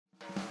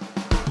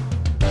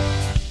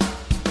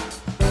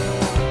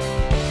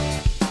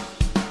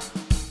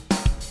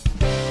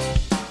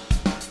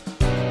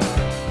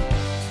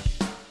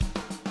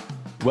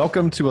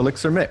Welcome to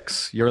Elixir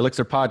Mix, your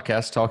Elixir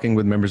podcast talking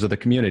with members of the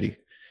community.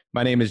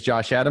 My name is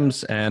Josh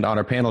Adams, and on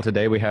our panel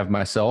today we have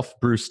myself,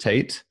 Bruce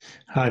Tate.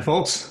 Hi,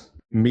 folks.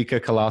 Mika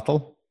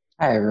Kalathal.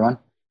 Hi, everyone.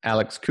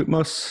 Alex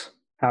Kutmos.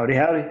 Howdy,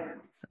 howdy.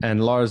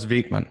 And Lars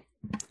Wiekman.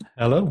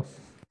 Hello.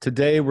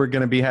 Today we're going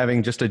to be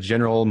having just a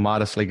general,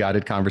 modestly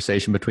guided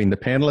conversation between the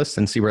panelists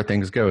and see where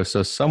things go.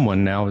 So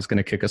someone now is going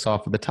to kick us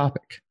off with the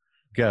topic.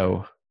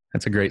 Go.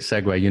 That's a great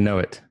segue. You know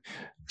it.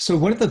 So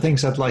one of the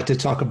things I'd like to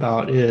talk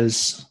about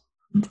is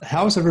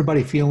how is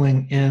everybody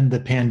feeling in the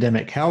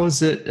pandemic? How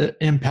has it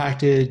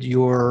impacted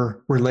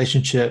your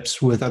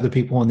relationships with other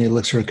people in the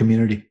Elixir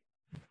community?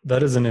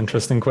 That is an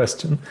interesting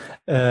question.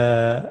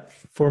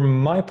 For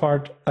my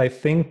part, I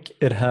think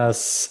it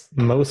has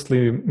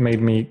mostly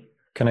made me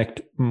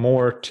connect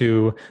more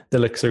to the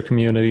Elixir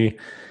community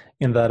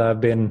in that I've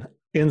been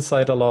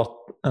inside a lot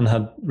and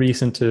had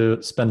reason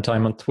to spend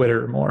time on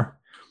Twitter more.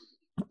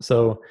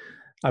 So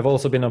I've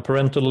also been on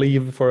parental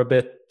leave for a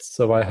bit,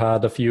 so I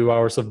had a few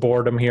hours of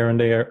boredom here and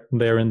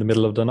there in the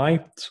middle of the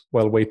night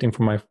while waiting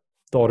for my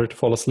daughter to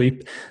fall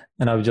asleep.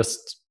 And I've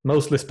just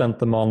mostly spent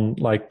them on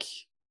like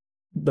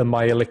the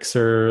My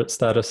Elixir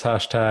status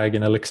hashtag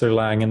and Elixir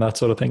Lang and that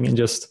sort of thing, and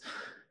just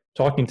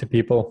talking to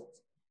people,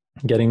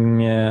 getting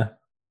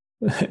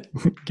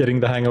getting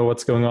the hang of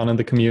what's going on in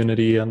the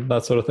community and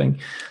that sort of thing.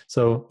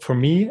 So for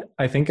me,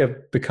 I think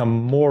I've become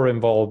more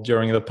involved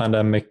during the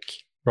pandemic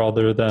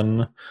rather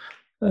than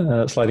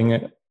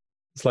sliding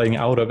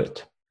out of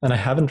it. And I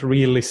haven't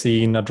really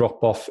seen a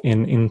drop off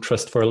in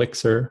interest for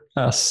Elixir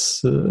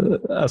as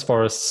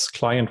far as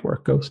client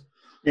work goes.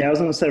 Yeah, I was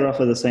going to say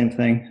roughly the same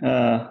thing.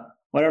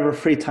 Whatever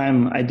free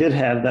time I did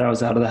have that I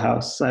was out of the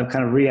house, I've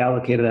kind of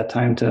reallocated that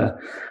time to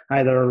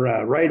either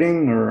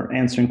writing or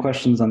answering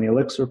questions on the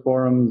Elixir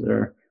forums,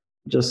 or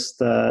just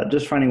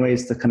finding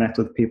ways to connect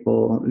with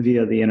people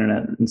via the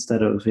internet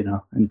instead of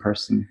in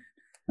person,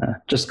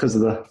 just because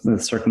of the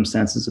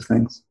circumstances of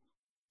things.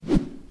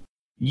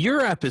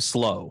 Your app is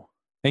slow,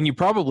 and you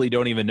probably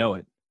don't even know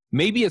it.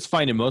 Maybe it's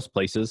fine in most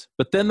places,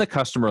 but then the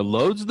customer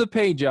loads the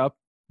page up,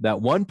 that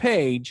one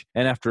page,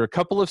 and after a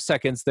couple of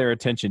seconds, their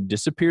attention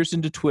disappears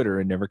into Twitter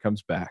and never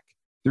comes back.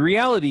 The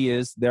reality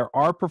is there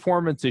are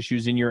performance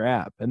issues in your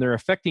app, and they're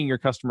affecting your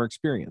customer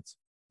experience.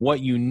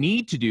 What you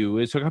need to do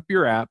is hook up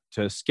your app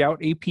to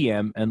Scout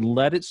APM and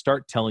let it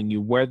start telling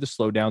you where the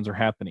slowdowns are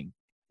happening.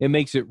 It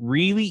makes it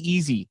really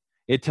easy.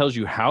 It tells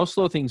you how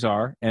slow things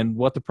are and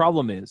what the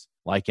problem is,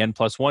 like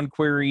N+1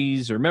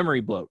 queries or memory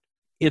bloat.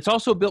 It's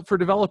also built for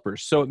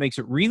developers, so it makes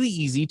it really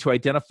easy to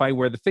identify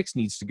where the fix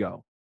needs to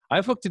go.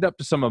 I've hooked it up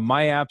to some of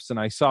my apps, and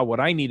I saw what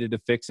I needed to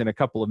fix in a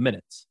couple of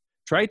minutes.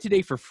 Try it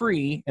today for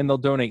free, and they'll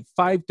donate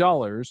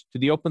 $5 to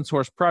the open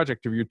source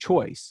project of your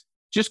choice.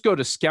 Just go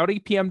to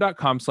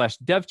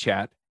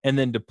scoutapm.com/devchat and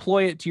then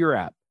deploy it to your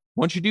app.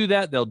 Once you do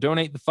that, they'll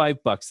donate the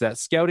 $5.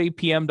 That's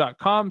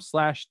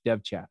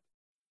scoutapm.com/devchat.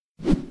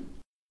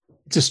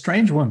 It's a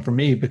strange one for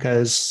me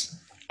because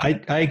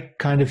I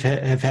kind of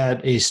have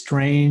had a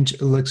strange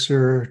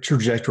Elixir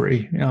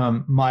trajectory.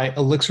 My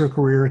Elixir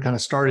career kind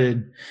of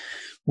started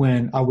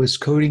when I was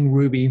coding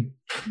Ruby,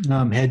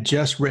 had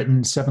just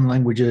written 7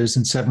 languages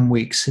in 7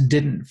 weeks,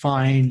 didn't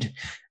find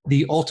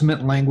the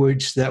ultimate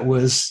language that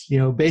was,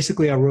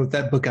 basically I wrote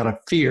that book out of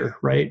fear,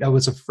 right? I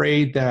was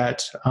afraid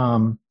that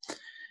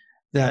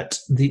that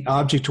the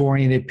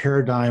object-oriented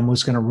paradigm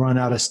was going to run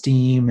out of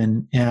steam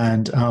and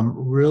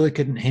really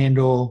couldn't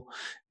handle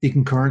the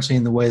concurrency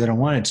in the way that I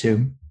wanted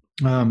to.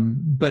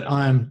 But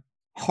I'm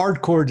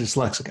hardcore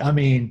dyslexic. I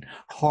mean,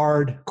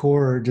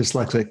 hardcore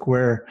dyslexic,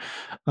 where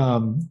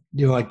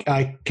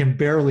I can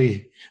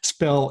barely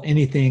spell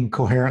anything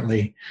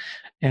coherently,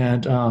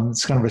 and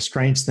it's kind of a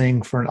strange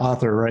thing for an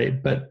author,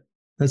 right? But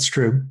that's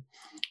true.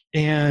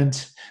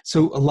 And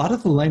so a lot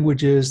of the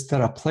languages that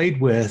I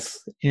played with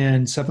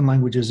in 7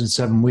 languages in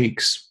 7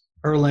 weeks,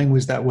 Erlang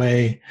was that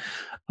way,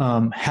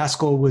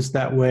 Haskell was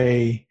that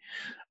way,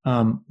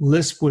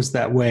 Lisp was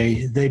that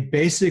way. They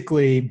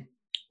basically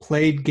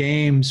played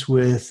games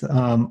with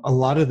a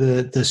lot of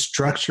the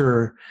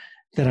structure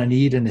that I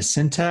need in a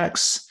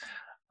syntax,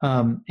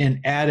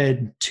 and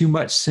added too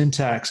much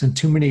syntax and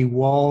too many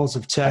walls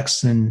of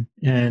text and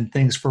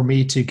things for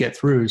me to get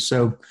through.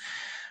 So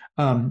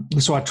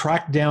I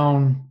tracked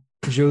down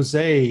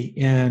Jose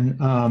and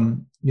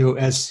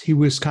as he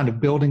was kind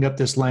of building up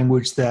this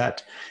language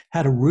that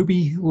had a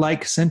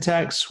Ruby-like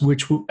syntax,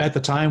 which at the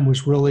time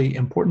was really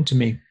important to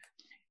me,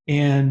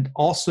 and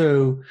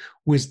also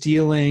was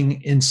dealing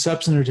in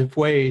substantive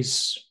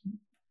ways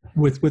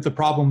with the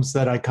problems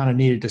that I kind of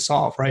needed to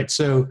solve, right?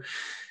 So,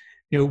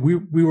 we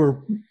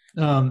were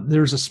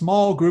there was a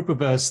small group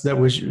of us that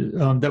was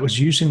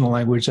using the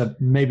language. That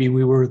maybe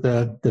we were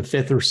the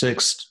 5th or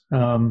 6th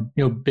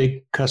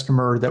big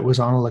customer that was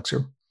on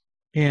Elixir,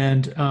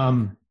 and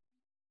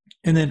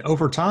then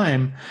over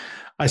time,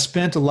 I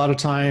spent a lot of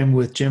time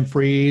with Jim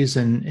Freeze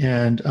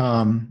and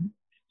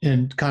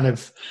kind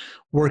of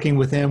working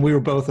with him. We were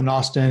both in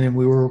Austin, and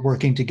we were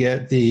working to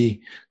get the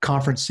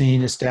conference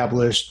scene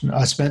established.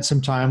 I spent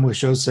some time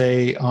with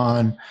Jose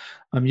on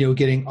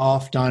getting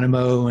off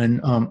Dynamo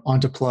and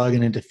onto Plug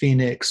and into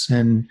Phoenix,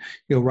 and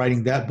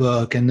writing that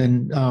book, and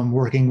then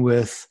working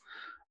with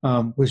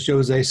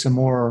Jose some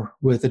more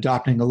with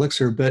adopting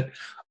Elixir. But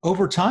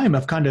over time,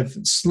 I've kind of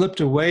slipped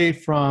away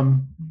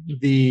from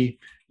the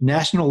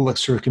national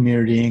Elixir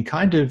community and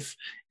kind of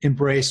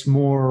embraced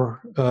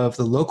more of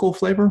the local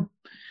flavor.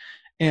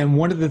 And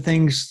one of the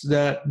things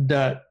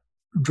that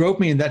drove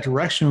me in that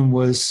direction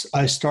was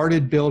I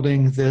started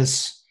building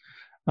this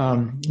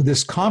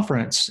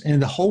conference,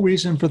 and the whole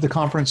reason for the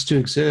conference to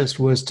exist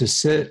was to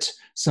sit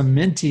some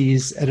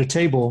mentees at a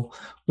table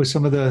with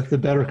some of the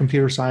better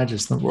computer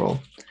scientists in the world.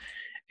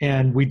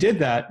 And we did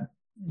that.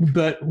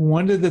 But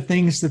one of the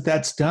things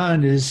that's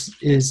done is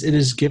it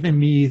has given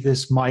me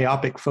this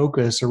myopic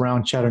focus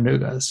around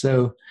Chattanooga.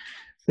 So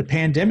the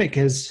pandemic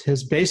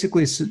has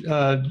basically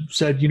said,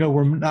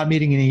 we're not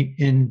meeting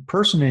in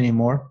person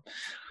anymore.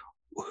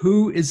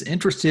 Who is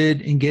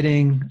interested in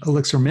getting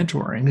Elixir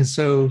mentoring? And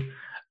so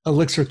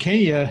Elixir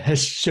Kenya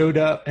has showed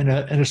up in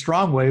a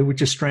strong way,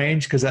 which is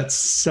strange because that's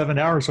 7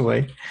 hours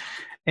away.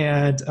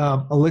 And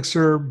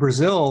Elixir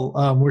Brazil,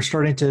 we're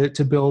starting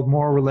to build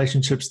more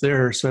relationships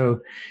there. So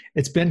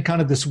it's been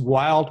kind of this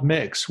wild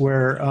mix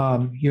where,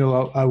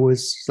 I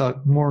was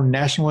more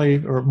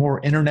nationally or more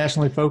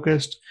internationally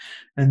focused,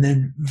 and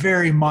then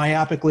very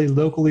myopically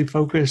locally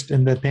focused.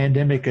 And the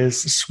pandemic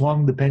has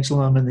swung the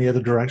pendulum in the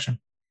other direction.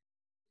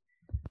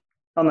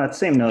 On that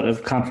same note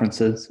of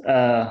conferences,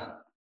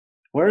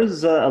 where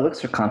is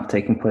ElixirConf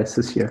taking place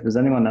this year? Does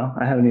anyone know?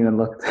 I haven't even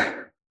looked.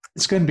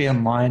 It's going to be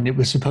online. It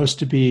was supposed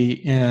to be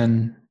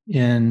in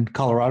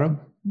Colorado.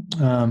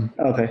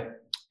 Okay.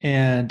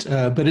 And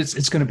but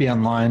it's going to be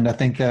online. I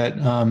think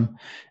that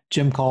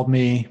Jim called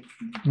me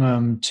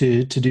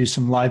to do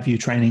some live view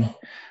training,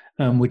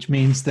 which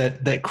means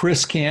that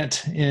Chris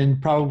can't,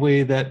 and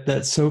probably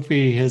that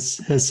Sophie has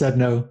said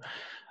no.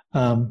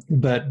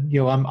 But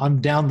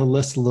I'm down the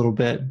list a little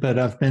bit. But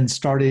I've been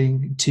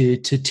starting to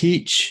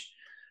teach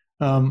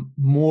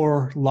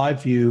more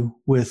live view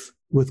with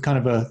kind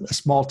of a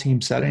small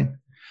team setting.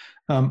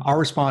 Our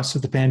response to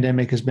the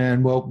pandemic has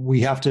been, well,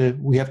 we have to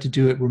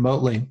do it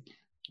remotely,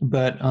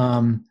 but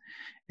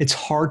it's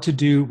hard to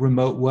do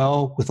remote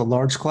well with a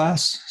large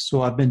class.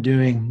 So I've been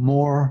doing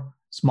more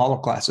smaller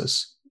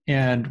classes,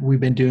 and we've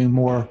been doing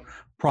more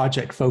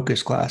project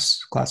focused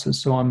classes.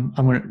 So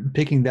I'm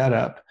picking that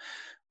up.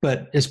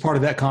 But as part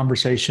of that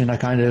conversation, I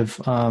kind of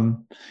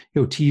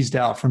teased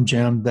out from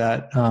Jim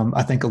that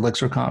I think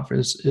ElixirConf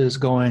is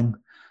going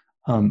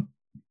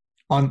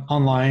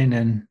online,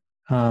 and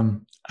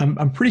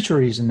I'm pretty sure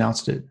he's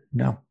announced it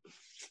now.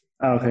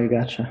 Okay,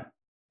 gotcha.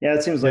 Yeah,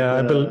 it seems like.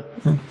 Yeah,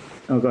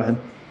 oh, go ahead.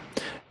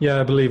 Yeah,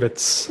 I believe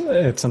it's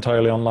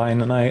entirely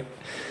online, and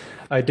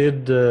I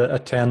did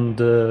attend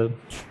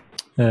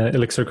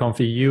ElixirConf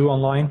EU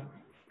online.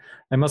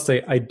 I must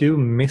say I do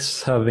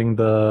miss having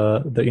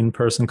the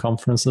in-person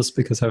conferences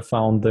because I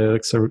found the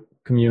Elixir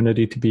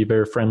community to be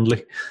very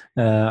friendly.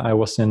 I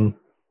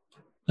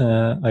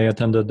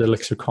attended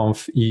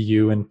ElixirConf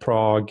EU in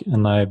Prague,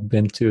 and I've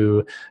been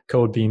to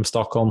CodeBeam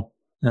Stockholm,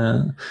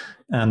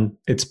 and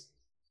it's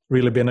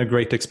really been a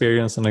great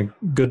experience and a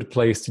good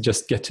place to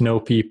just get to know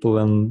people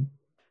and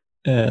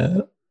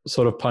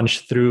sort of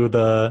punch through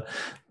the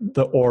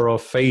aura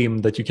of fame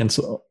that you can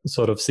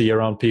sort of see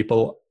around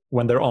people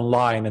when they're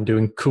online and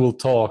doing cool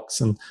talks.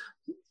 And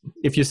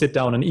if you sit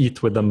down and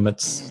eat with them,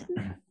 it's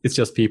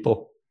just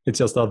people. It's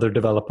just other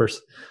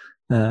developers.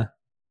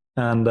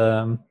 And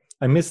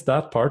I miss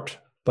that part,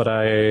 but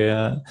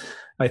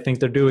I think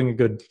they're doing a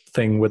good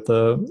thing with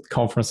the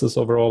conferences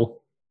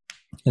overall.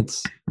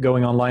 It's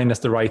going online is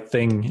the right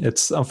thing.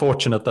 It's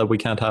unfortunate that we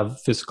can't have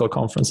physical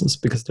conferences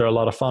because they're a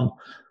lot of fun.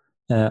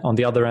 On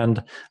the other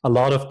end, a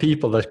lot of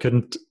people that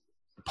couldn't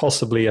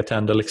possibly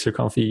attend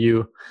ElixirConf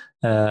EU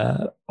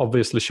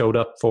obviously showed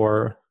up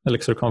for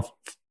ElixirConf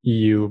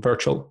EU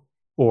virtual,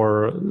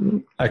 or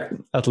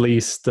at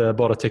least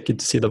bought a ticket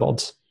to see the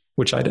VODs,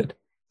 which I did.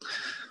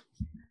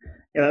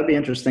 Yeah, that'd be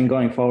interesting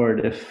going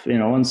forward. If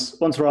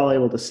once we're all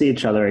able to see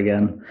each other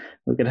again,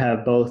 we could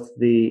have both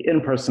the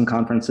in-person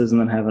conferences and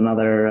then have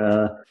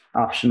another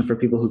option for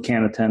people who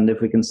can't attend.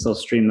 If we can still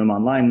stream them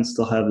online and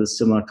still have this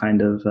similar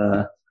kind of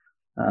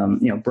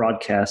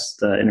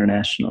broadcast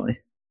internationally.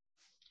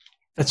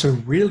 That's a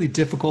really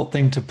difficult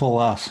thing to pull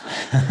off.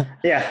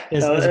 Yeah,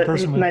 as a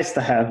person nice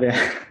to have.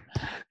 Yeah.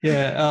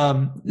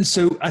 Yeah.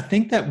 So I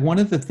think that one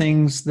of the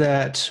things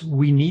that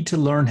we need to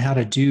learn how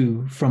to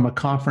do from a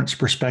conference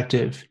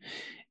perspective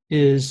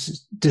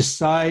is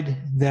decide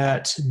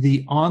that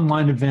the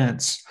online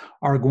events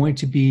are going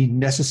to be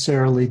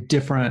necessarily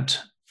different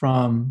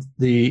from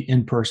the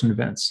in-person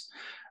events.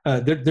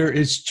 There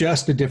is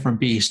just a different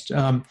beast.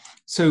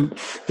 So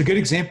the good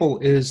example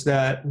is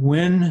that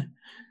when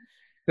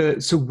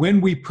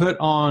we put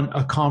on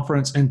a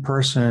conference in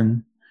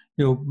person,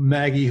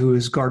 Maggie, who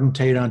is Garden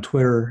Tate on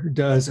Twitter,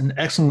 does an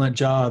excellent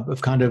job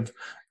of kind of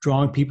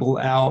drawing people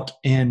out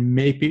and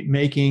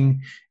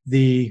making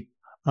the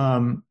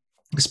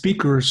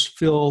speakers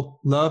feel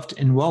loved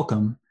and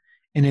welcome.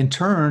 And in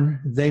turn,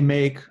 they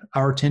make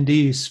our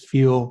attendees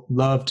feel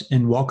loved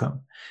and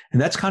welcome.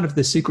 And that's kind of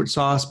the secret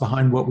sauce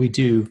behind what we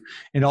do.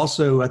 And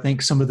also, I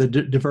think some of the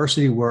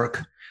diversity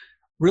work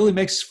really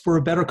makes for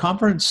a better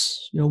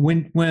conference.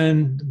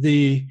 When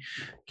the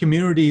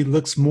community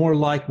looks more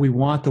like we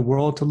want the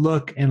world to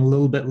look, and a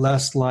little bit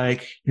less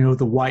like,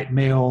 the white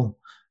male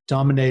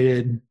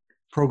dominated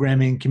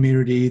programming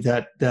community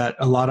that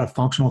a lot of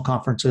functional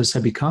conferences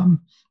have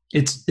become,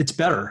 it's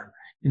better.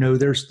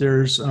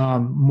 There's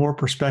more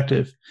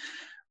perspective.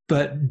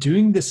 But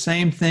doing the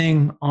same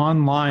thing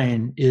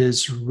online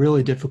is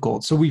really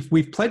difficult. So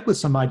we've played with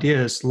some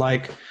ideas,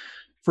 like,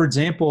 for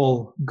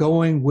example,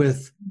 going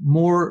with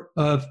more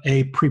of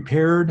a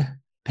prepared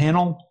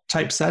panel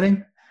type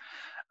setting.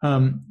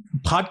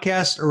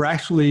 Podcasts are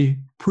actually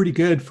pretty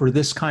good for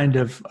this kind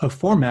of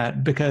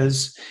format,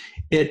 because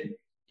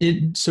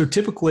so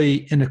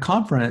typically in a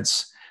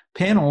conference,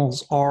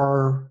 panels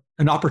are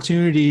an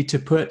opportunity to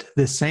put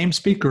the same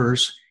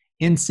speakers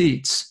in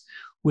seats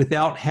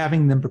without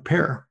having them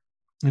prepare.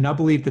 And I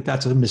believe that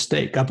that's a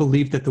mistake. I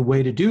believe that the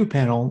way to do a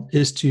panel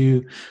is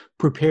to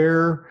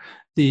prepare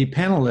the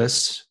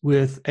panelists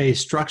with a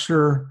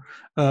structure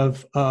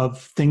of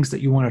things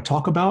that you want to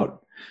talk about,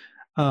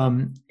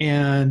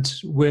 and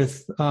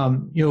with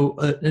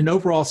an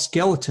overall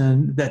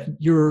skeleton that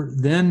you're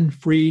then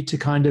free to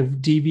kind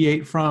of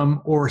deviate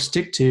from or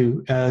stick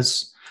to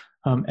as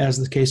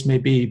the case may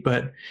be.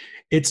 But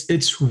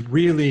it's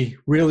really,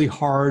 really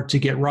hard to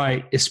get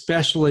right,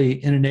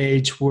 especially in an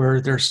age where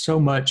there's so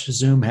much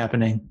Zoom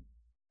happening.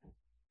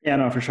 Yeah,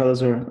 no, for sure.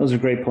 Those are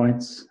great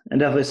points, and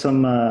definitely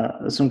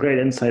some great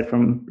insight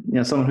from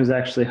someone who's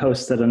actually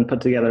hosted and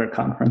put together a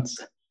conference.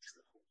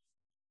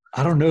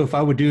 I don't know if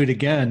I would do it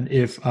again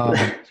if I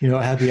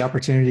had the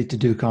opportunity to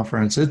do a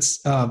conference. It's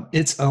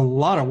a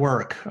lot of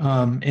work,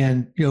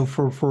 and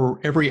for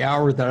every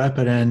hour that I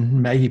put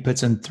in, Maggie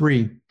puts in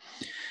 3.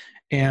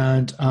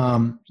 And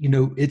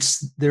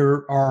it's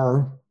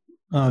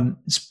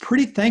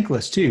pretty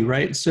thankless too,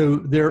 right? So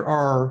there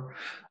are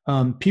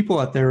people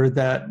out there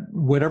that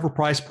whatever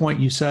price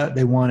point you set,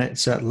 they want it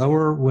set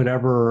lower.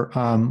 Whatever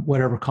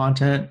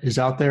content is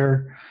out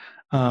there,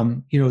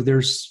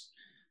 there's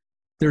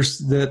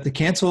the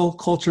cancel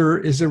culture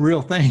is a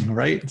real thing,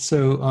 right?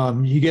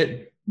 So you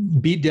get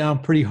beat down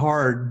pretty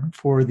hard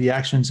for the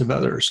actions of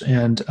others,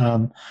 and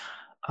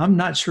I'm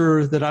not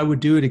sure that I would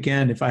do it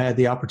again if I had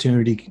the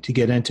opportunity to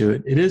get into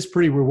it. It is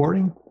pretty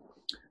rewarding,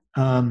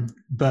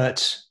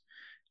 but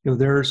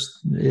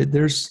there's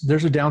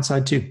a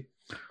downside too.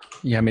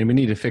 Yeah, I mean, we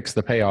need to fix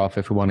the payoff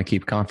if we want to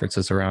keep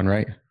conferences around,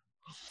 right?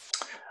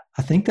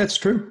 I think that's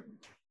true.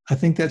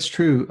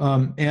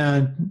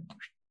 And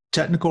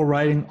technical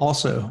writing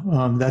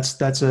also.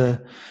 That's a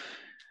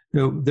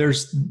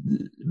there's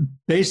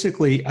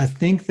basically, I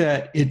think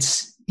that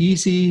it's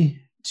easy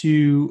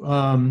to,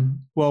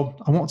 well,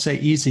 I won't say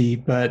easy,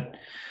 but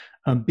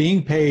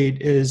being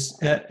paid as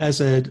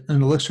an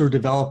Elixir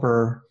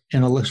developer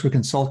and Elixir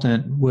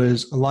consultant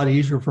was a lot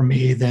easier for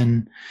me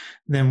than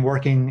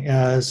working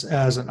as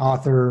an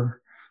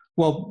author.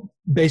 Well,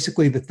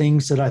 basically the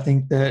things that I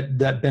think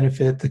that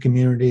benefit the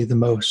community the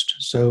most.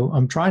 So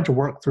I'm trying to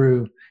work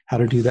through how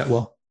to do that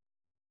well.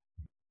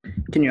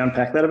 Can you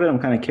unpack that a bit? I'm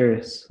kind of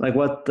curious. Like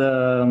what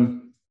are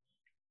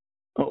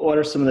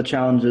some of the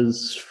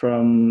challenges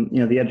from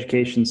the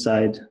education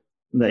side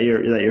that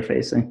you're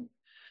facing?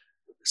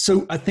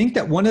 So I think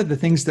that one of the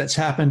things that's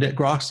happened at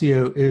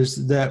Groxio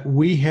is that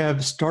we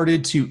have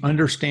started to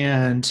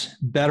understand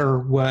better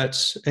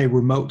what a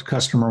remote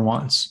customer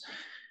wants,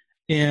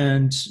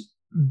 and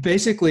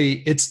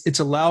basically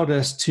it's allowed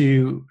us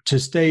to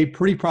stay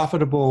pretty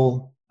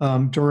profitable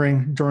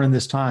during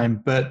this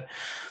time. But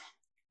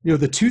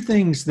the two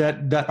things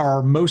that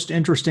are most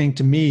interesting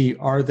to me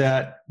are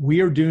that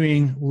we are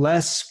doing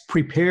less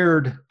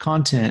prepared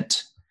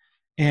content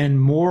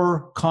and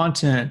more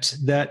content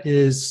that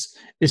is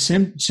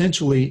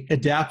essentially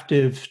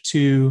adaptive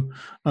to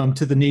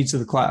the needs of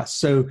the class.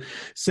 So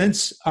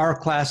since our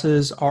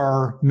classes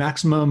are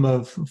maximum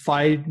of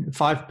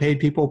five paid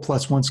people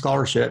plus 1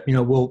 scholarship,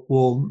 we'll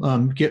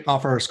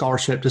offer a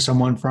scholarship to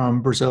someone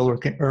from Brazil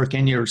or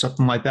Kenya or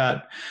something like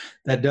that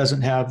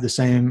doesn't have the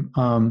same,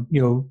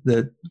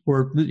 the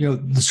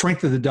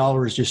strength of the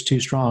dollar is just too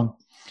strong.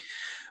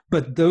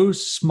 But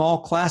those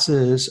small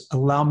classes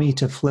allow me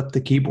to flip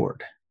the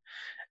keyboard.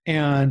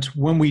 And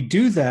when we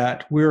do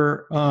that,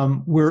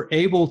 we're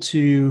able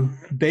to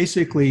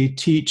basically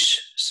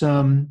teach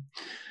some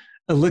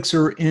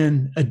Elixir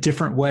in a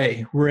different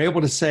way. We're able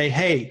to say,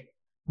 hey,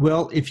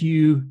 well, if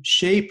you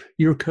shape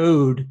your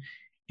code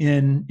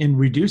in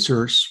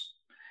reducers,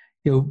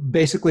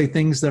 basically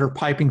things that are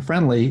piping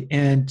friendly,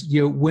 and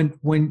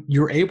when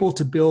you're able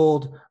to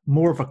build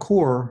more of a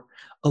core,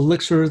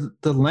 Elixir,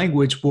 the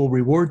language, will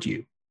reward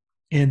you.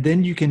 And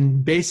then you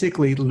can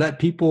basically let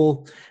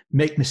people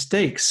make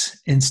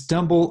mistakes and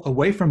stumble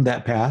away from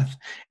that path,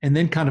 and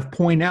then kind of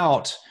point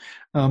out,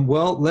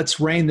 well, let's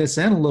rein this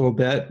in a little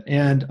bit.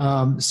 And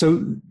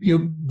so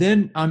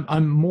then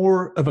I'm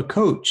more of a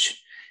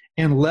coach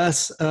and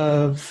less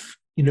of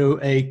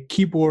a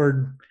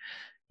keyboard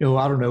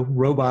I don't know,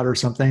 robot or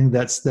something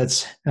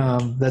that's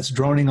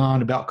droning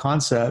on about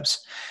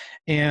concepts.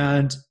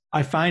 And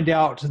I find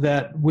out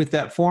that with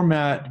that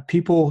format,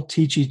 people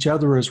teach each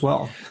other as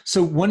well.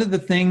 So one of the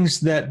things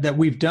that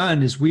we've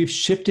done is we've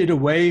shifted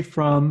away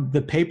from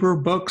the paper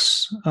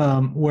books,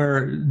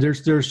 where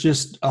there's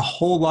just a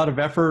whole lot of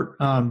effort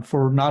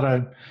for not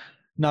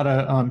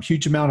a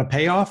huge amount of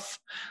payoff.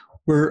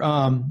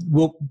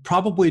 We'll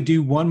probably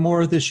do one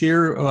more this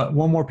year,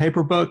 one more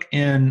paper book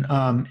in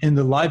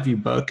the live view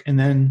book, and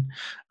then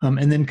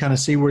kind of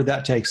see where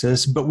that takes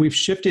us. But we've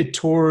shifted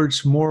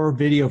towards more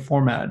video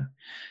format,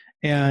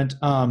 and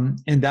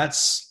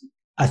that's,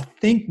 I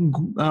think,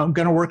 going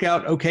to work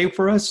out okay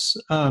for us,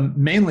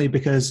 mainly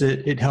because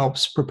it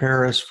helps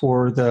prepare us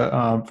for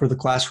the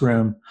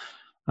classroom,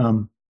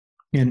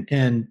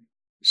 and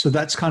so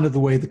that's kind of the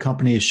way the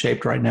company is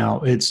shaped right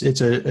now. It's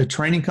a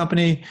training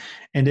company,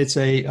 and it's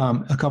a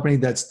company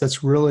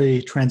that's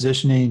really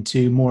transitioning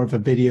to more of a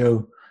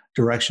video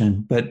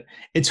direction. But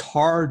it's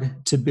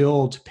hard to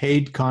build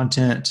paid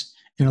content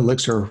in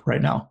Elixir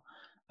right now,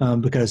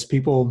 because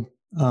people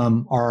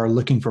are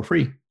looking for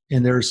free,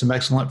 and there's some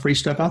excellent free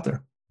stuff out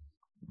there.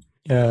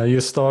 Yeah, you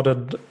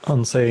started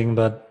on saying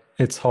that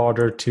it's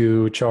harder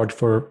to charge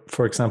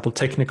for example,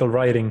 technical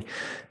writing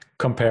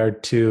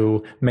compared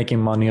to making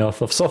money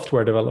off of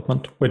software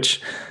development,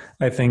 which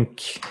I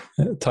think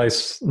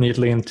ties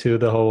neatly into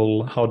the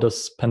whole, how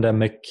does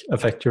pandemic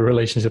affect your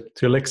relationship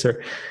to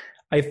Elixir?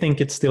 I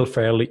think it's still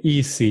fairly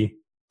easy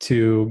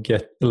to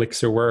get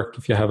Elixir work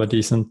if you have a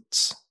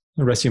decent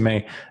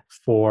resume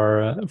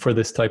for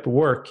this type of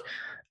work.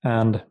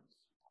 And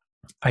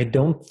I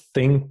don't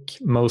think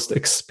most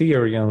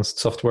experienced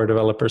software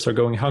developers are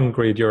going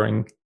hungry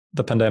during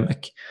the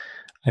pandemic.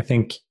 I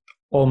think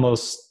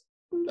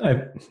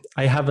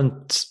I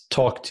haven't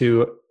talked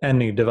to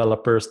any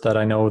developers that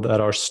I know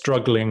that are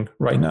struggling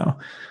right now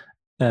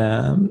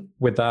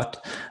with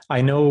that.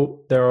 I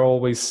know there are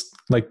always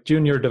like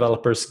junior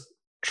developers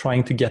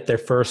trying to get their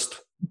first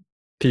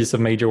piece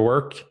of major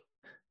work,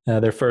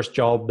 their first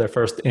job, their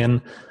first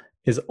in,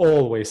 is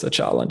always a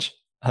challenge,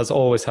 has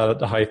always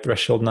had a high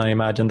threshold. And I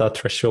imagine that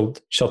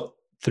threshold shot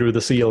through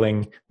the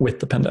ceiling with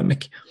the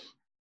pandemic.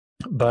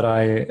 But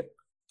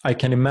I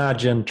can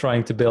imagine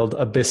trying to build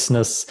a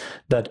business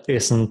that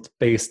isn't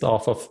based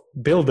off of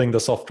building the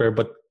software,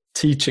 but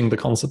teaching the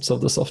concepts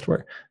of the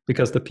software,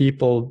 because the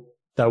people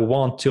that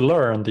want to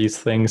learn these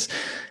things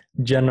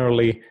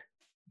generally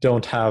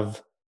don't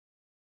have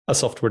a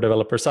software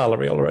developer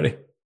salary already.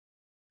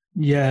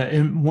 Yeah,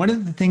 and one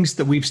of the things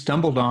that we've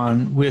stumbled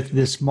on with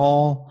this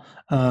small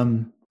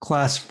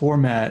class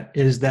format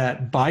is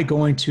that by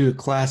going to a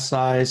class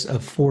size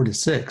of 4 to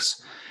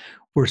 6,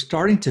 we're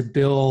starting to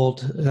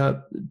build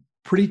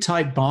pretty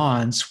tight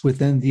bonds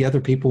within the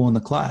other people in the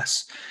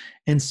class.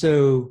 And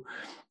so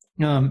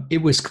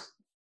it was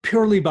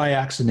purely by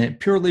accident,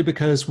 purely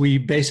because we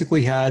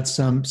basically had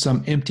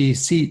some empty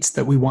seats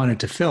that we wanted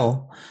to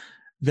fill,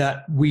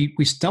 that we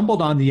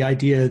stumbled on the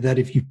idea that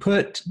if you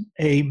put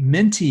a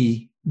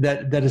mentee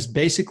that has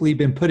basically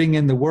been putting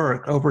in the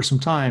work over some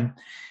time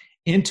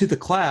into the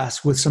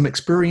class with some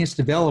experienced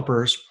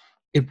developers,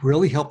 it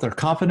really helped their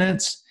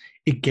confidence.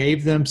 It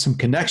gave them some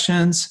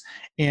connections.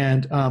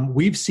 And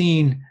we've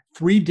seen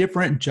 3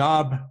 different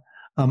job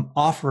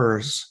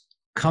offers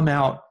come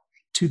out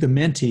to the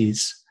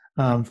mentees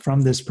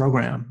from this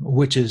program,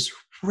 which is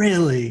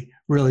really,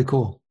 really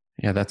cool.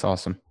 Yeah, that's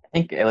awesome. I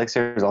think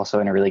Elixir is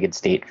also in a really good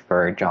state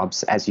for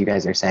jobs, as you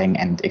guys are saying,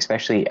 and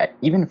especially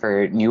even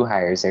for new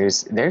hires,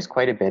 there's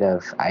quite a bit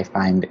of, I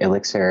find,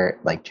 Elixir,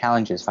 like,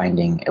 challenges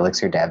finding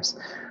Elixir devs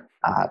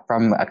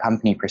from a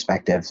company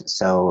perspective.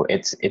 So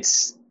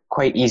it's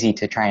quite easy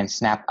to try and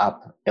snap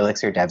up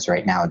Elixir devs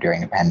right now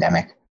during a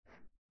pandemic.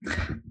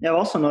 Yeah, I've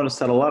also noticed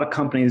that a lot of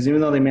companies,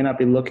 even though they may not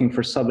be looking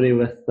for somebody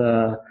with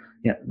the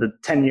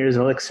 10 years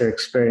Elixir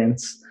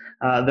experience,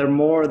 they're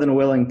more than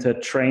willing to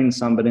train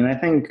somebody. And I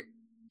think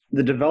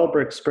the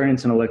developer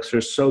experience in Elixir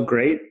is so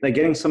great that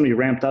getting somebody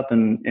ramped up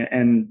and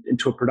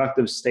into a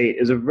productive state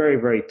is a very,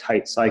 very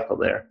tight cycle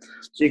there.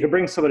 So you could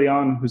bring somebody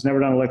on who's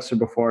never done Elixir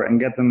before and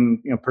get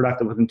them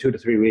productive within 2 to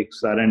 3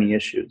 weeks without any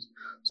issues.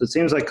 So it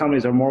seems like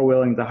companies are more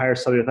willing to hire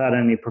somebody without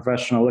any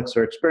professional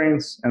Elixir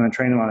experience and then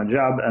train them on a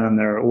job, and then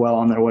they're well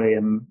on their way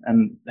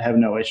and have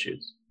no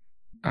issues.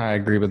 I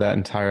agree with that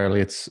entirely.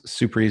 It's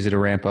super easy to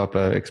ramp up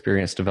an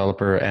experienced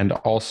developer. And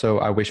also,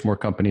 I wish more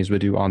companies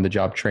would do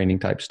on-the-job training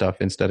type stuff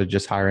instead of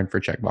just hiring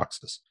for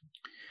checkboxes.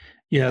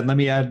 Yeah, let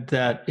me add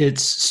that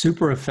it's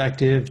super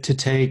effective to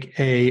take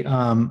a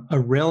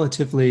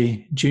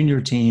relatively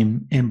junior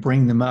team and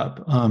bring them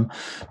up.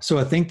 So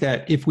I think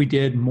that if we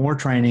did more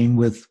training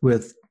with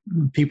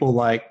people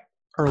like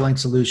Erlang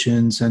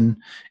Solutions and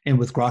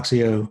with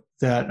Groxio,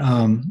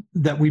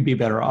 that we'd be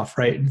better off,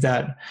 right?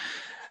 That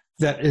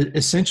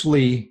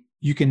essentially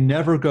you can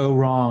never go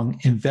wrong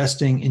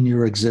investing in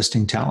your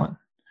existing talent.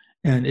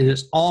 And it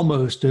is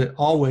almost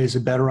always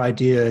a better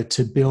idea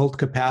to build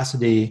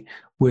capacity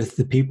with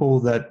the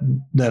people that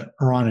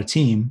are on a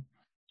team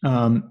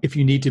if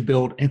you need to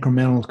build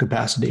incremental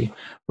capacity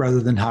rather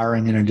than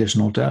hiring an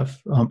additional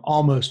dev.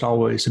 Almost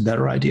always a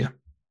better idea.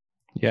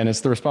 Yeah, and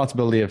it's the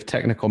responsibility of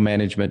technical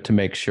management to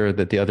make sure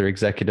that the other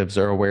executives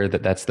are aware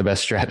that that's the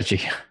best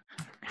strategy.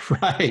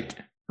 Right,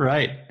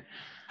 right.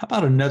 How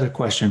about another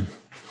question?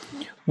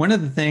 One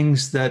of the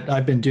things that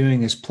I've been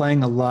doing is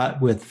playing a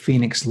lot with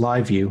Phoenix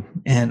Live View,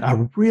 and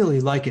I really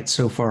like it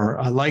so far.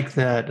 I like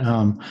that.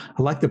 I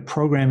like the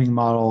programming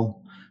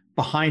model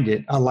behind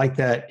it. I like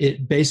that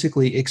it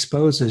basically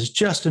exposes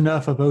just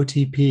enough of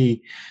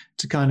OTP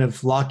to kind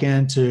of lock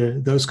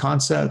into those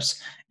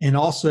concepts, and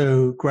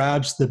also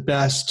grabs the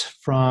best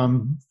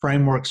from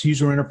frameworks,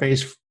 user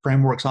interface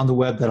frameworks on the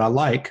web that I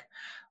like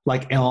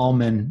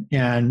Elm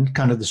and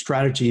kind of the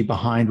strategy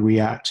behind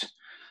React.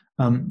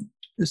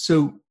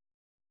 So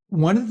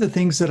one of the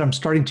things that I'm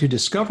starting to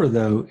discover,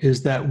 though,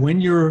 is that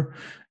when you're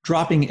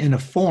dropping in a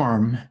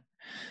form,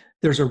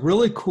 there's a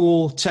really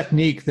cool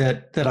technique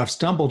that I've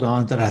stumbled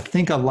on that I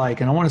think I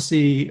like, and I want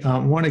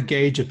to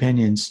gauge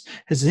opinions.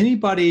 Has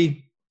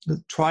anybody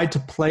tried to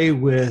play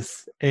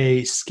with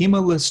a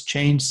schemaless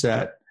change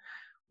set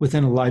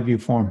within a live view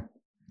form?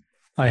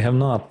 I have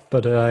not,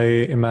 but I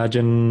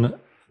imagine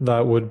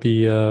that would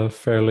be a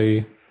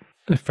fairly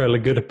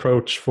good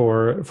approach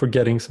for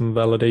getting some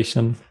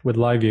validation with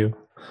live view.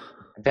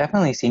 I've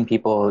definitely seen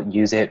people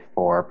use it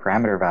for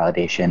parameter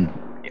validation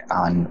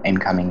on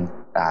incoming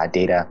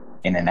data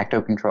in an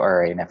Ecto controller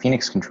or in a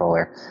Phoenix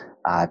controller.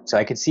 So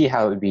I could see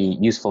how it would be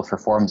useful for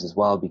forms as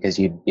well, because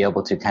you'd be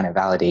able to kind of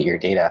validate your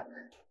data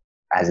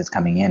as it's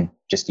coming in,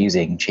 just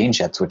using change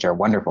sets, which are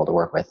wonderful to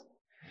work with.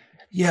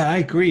 Yeah, I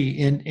agree.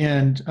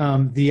 And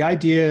the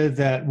idea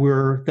that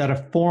a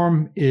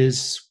form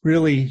is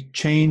really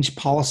change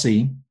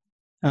policy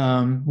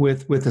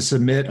with a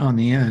submit on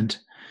the end.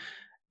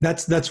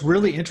 That's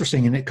really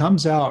interesting, and it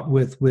comes out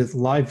with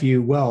live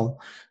view well.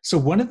 So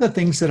one of the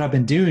things that I've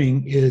been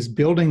doing is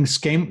building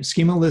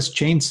schemaless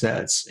change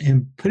sets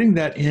and putting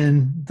that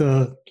in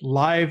the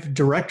live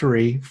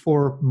directory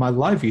for my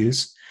live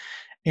views,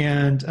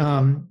 and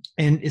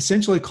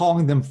essentially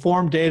calling them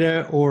form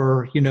data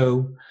or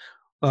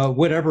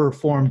whatever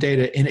form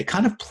data, and it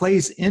kind of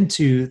plays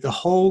into the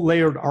whole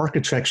layered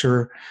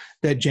architecture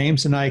that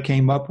James and I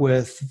came up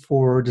with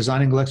for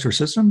designing Elixir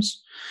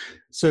systems.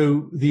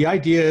 So the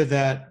idea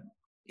that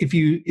if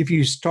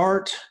you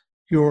start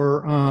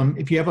your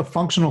if you have a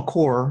functional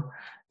core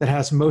that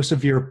has most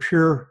of your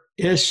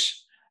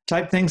pure-ish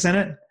type things in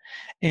it,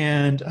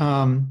 and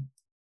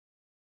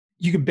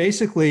you can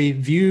basically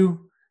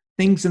view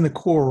things in the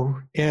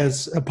core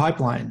as a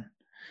pipeline.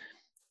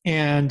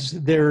 And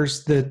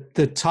there's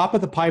the top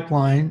of the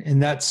pipeline,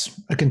 and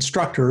that's a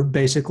constructor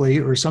basically,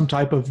 or some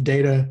type of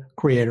data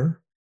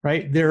creator,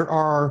 right? There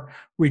are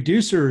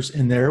reducers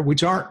in there,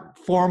 which aren't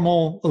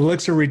formal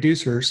Elixir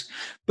reducers,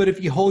 but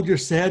if you hold your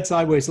head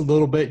sideways a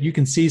little bit, you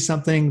can see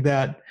something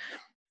that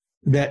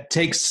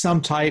takes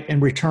some type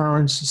and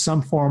returns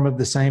some form of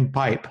the same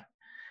pipe.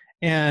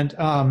 And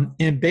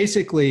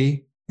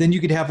basically, then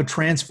you could have a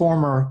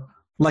transformer,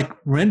 like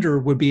render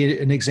would be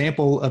an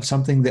example of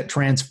something that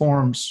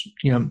transforms,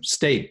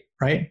 state,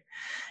 right?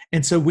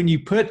 And so when you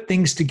put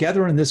things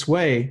together in this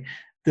way,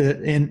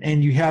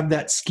 and you have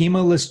that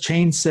schemaless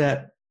chain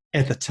set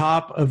at the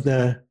top of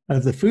the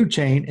food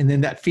chain, and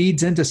then that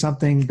feeds into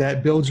something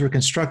that builds your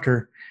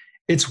constructor,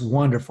 it's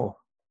wonderful.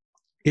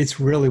 It's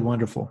really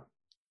wonderful.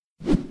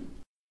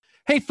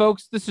 Hey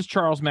folks, this is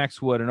Charles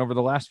Max Wood, and over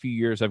the last few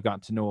years, I've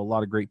gotten to know a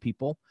lot of great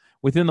people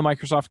within the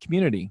Microsoft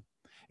community,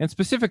 and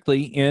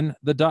specifically in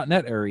the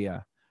 .NET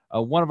area.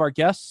 One of our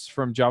guests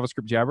from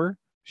JavaScript Jabber,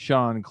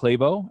 Sean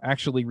Clabo,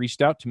 actually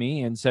reached out to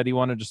me and said he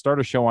wanted to start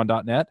a show on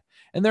 .NET,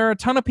 and there are a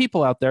ton of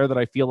people out there that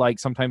I feel like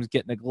sometimes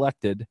get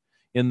neglected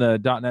in the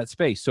 .NET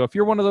space. So if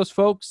you're one of those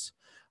folks,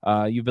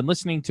 you've been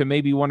listening to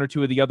maybe one or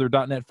two of the other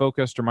 .NET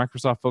focused or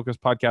Microsoft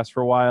focused podcasts for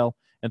a while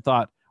and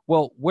thought,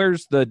 well,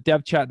 where's the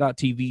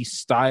devchat.tv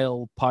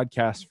style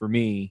podcast for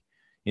me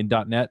in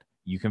 .NET?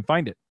 You can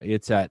find it.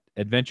 It's at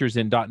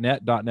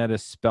adventuresin.net. .NET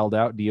is spelled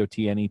out,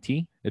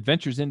 D-O-T-N-E-T.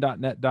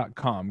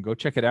 adventuresin.net.com. Go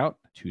check it out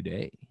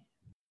today.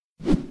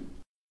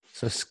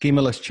 So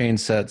schemaless chain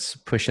sets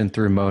pushing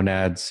through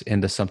monads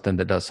into something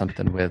that does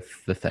something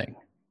with the thing.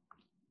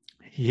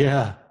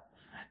 Yeah.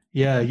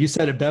 Yeah, you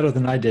said it better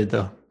than I did,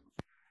 though.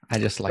 I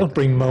just like Don't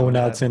bring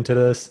monads into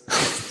this.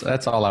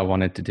 That's all I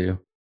wanted to do.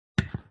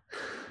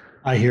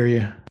 I hear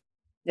you.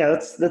 Yeah,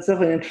 that's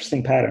definitely an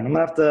interesting pattern. I'm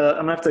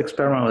gonna have to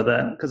experiment with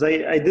that, because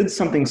I did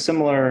something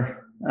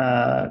similar,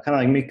 kind of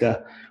like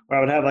Mika, where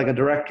I would have like a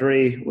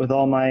directory with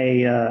all my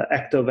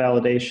ecto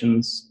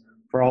validations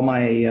for all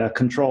my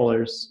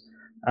controllers,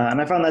 and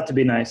I found that to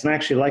be nice. And I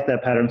actually like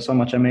that pattern so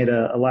much, I made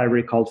a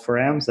library called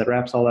forams that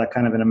wraps all that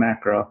kind of in a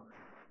macro.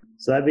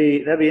 So that'd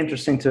be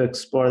interesting to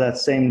explore that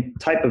same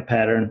type of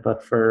pattern,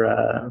 but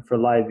for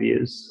live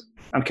views.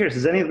 I'm curious,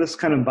 is any of this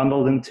kind of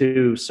bundled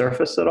into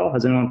Surface at all?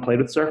 Has anyone played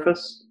with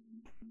Surface,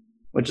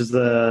 which is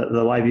the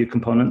live view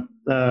component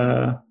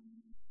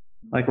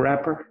like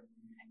wrapper?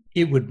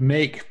 it would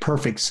make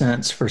perfect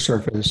sense for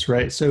Surface,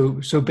 right?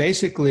 So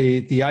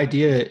basically, the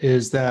idea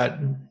is that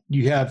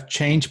you have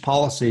change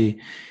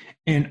policy,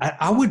 and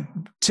I would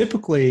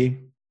typically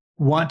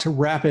want to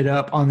wrap it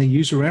up on the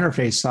user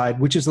interface side,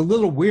 which is a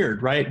little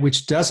weird, right?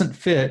 Which doesn't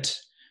fit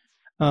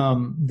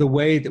the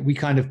way that we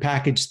kind of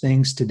package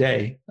things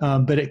today.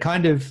 But it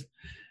kind of,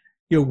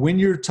 when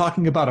you're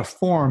talking about a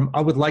form,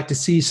 I would like to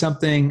see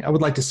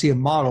a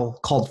model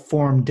called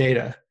form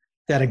data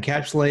that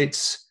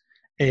encapsulates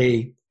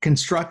a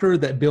constructor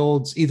that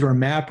builds either a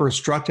map or a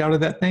struct out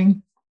of that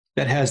thing,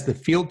 that has the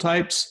field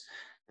types,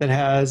 that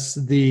has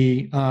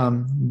the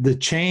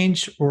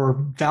change or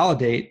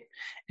validate,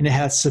 and it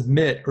has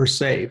submit or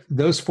save.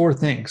 Those four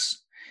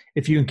things.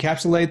 If you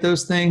encapsulate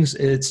those things,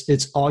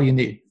 it's all you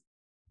need.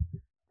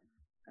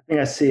 I think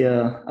I see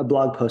a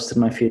blog post in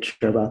my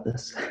future about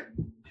this.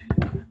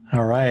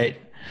 All right.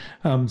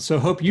 So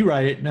hope you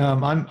write it.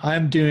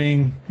 I'm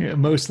doing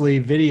mostly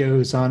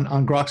videos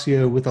on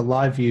Groxio with a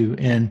live view,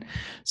 and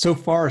so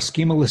far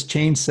schemaless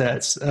chain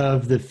sets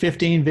of the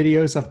 15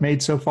 videos I've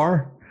made so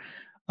far,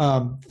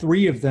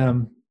 3 of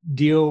them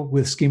deal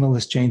with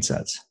schemaless chain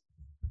sets.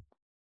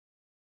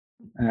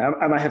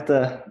 I might have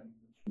to.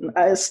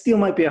 Steal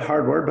might be a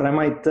hard word, but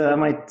I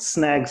might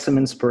snag some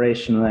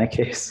inspiration in that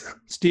case.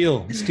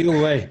 Steal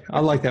away. I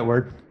like that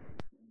word.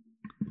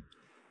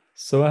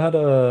 So I had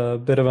a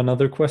bit of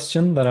another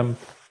question that I'm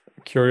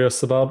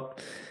curious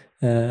about.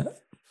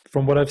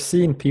 From what I've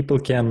seen, people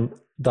can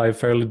dive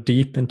fairly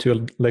deep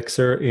into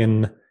Elixir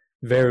in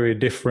very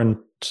different,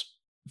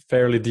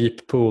 fairly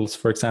deep pools.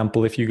 For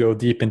example, if you go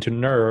deep into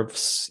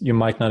nerves, you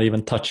might not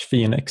even touch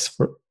Phoenix.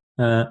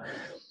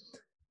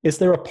 Is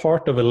there a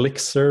part of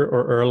Elixir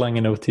or Erlang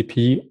and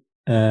OTP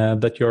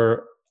that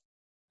you're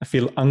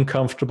feel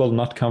uncomfortable,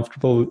 not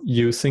comfortable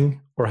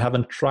using, or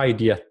haven't tried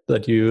yet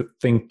that you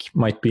think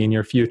might be in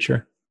your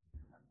future?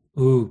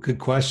 Ooh, good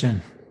question.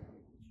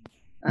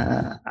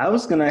 I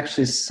was going to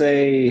actually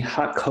say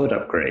hot code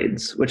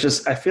upgrades, which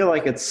is, I feel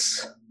like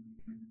it's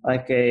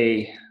like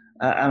I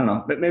don't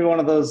know, but maybe one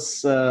of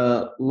those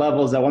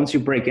levels that once you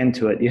break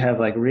into it, you have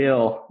like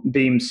real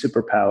Beam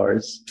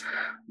superpowers.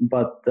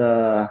 But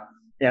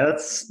yeah,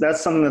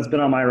 that's something that's been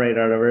on my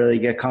radar to really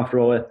get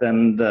comfortable with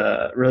and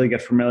really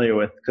get familiar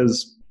with,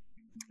 because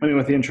I mean,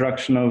 with the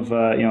introduction of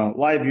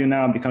live view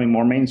now becoming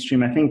more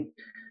mainstream, I think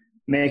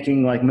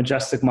making like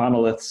majestic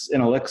monoliths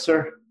in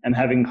Elixir and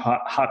having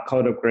hot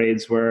code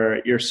upgrades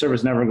where your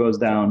service never goes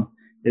down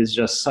is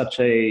just such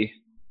a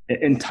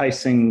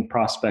enticing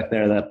prospect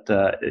there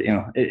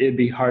that it'd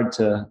be hard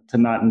to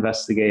not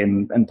investigate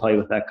and play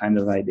with that kind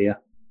of idea.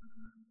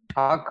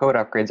 Hot code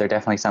upgrades are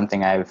definitely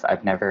something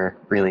I've never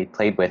really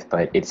played with,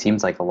 but it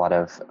seems like a lot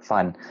of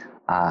fun.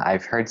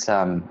 I've heard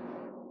some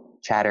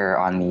chatter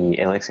on the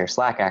Elixir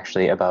Slack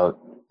actually about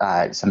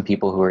some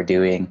people who are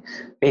doing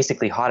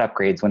basically hot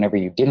upgrades whenever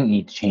you didn't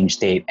need to change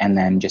state, and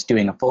then just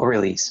doing a full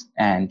release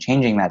and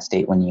changing that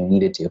state when you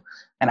needed to.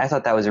 And I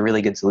thought that was a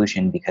really good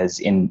solution, because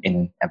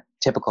in a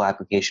typical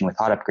application with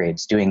hot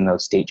upgrades, doing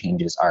those state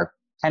changes are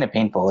kind of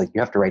painful. Like,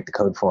 you have to write the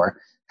code for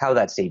how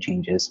that state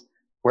changes.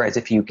 Whereas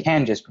if you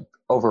can just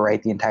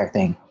overwrite the entire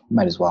thing, you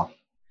might as well.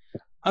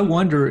 I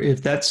wonder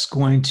if that's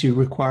going to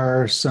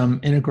require some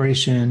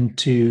integration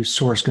to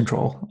source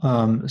control,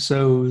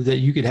 so that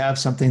you could have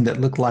something that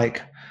looked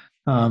like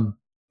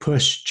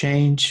push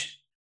change,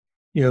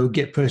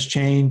 get push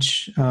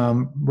change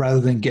rather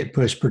than get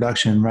push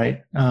production,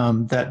 right?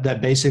 That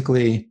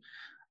basically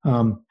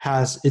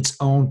has its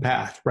own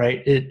path,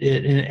 right?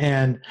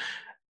 And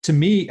to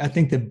me, I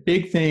think the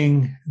big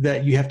thing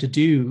that you have to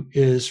do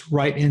is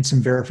write in some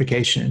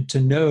verification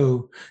to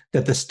know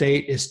that the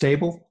state is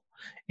stable,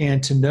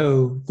 and to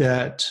know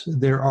that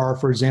there are,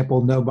 for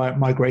example, no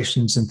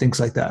migrations and things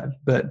like that.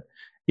 But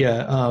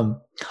yeah,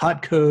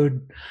 hot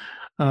code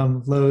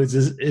loads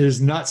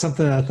is not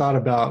something I thought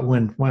about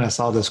when I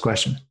saw this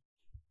question.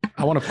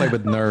 I want to play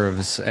with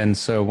nerves, and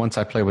so once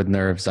I play with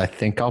nerves, I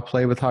think I'll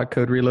play with hot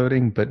code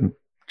reloading, but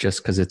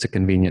just because it's a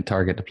convenient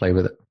target to play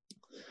with it.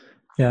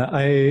 Yeah,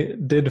 I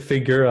did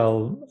figure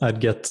I'd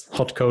get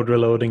hot code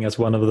reloading as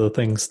one of the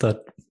things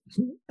that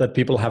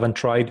people haven't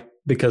tried,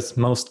 because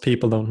most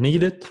people don't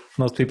need it.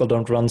 Most people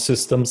don't run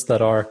systems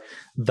that are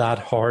that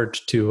hard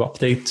to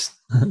update.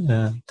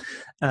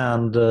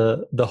 And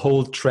the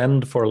whole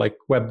trend for like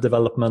web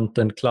development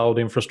and cloud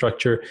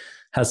infrastructure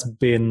has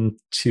been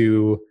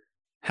to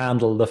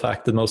handle the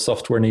fact that most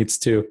software needs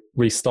to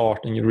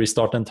restart, and you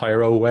restart the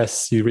entire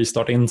OS, you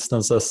restart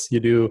instances, you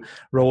do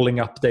rolling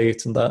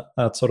updates and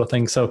that sort of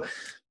thing. So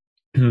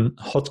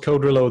hot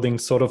code reloading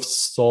sort of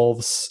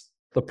solves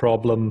the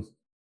problem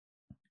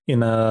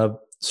in a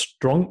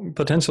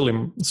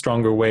potentially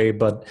stronger way,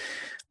 but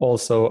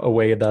also a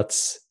way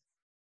that's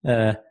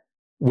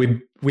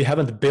we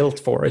haven't built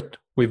for it.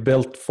 We've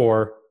built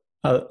for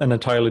an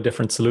entirely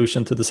different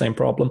solution to the same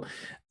problem.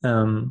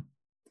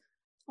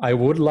 I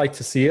would like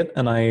to see it,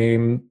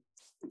 and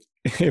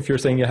if you're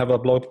saying you have a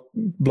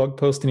blog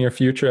post in your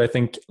future, I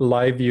think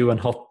live view and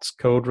hot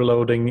code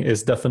reloading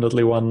is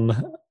definitely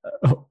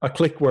a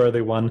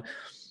click-worthy one.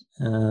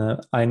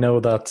 I know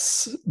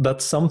that's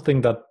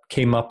something that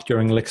came up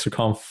during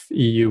ElixirConf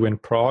EU in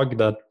Prague,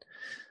 that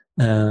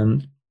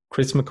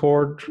Chris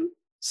McCord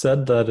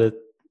said that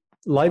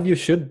LiveView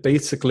should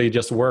basically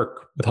just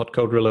work with hot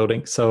code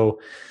reloading. So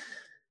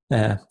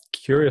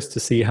curious to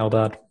see how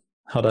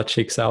that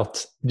shakes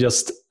out.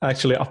 Just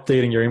actually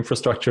updating your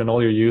infrastructure and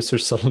all your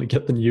users suddenly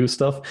get the new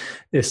stuff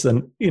is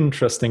an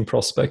interesting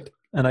prospect.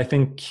 And I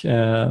think,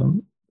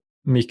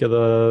 Mika,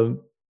 the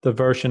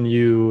version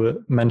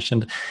you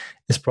mentioned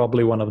is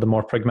probably one of the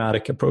more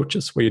pragmatic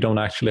approaches, where you don't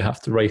actually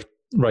have to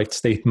write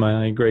state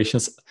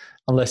migrations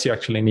unless you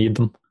actually need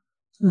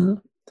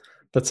them.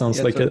 That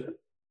sounds like a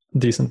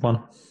decent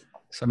one.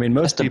 So I mean,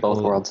 most people,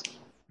 both worlds.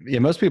 Yeah,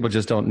 most people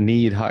just don't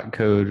need hot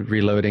code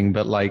reloading,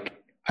 but like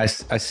I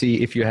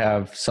see if you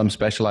have some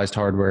specialized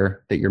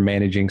hardware that you're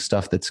managing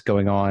stuff that's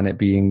going on, it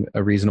being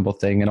a reasonable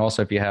thing. And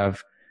also if you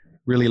have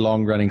really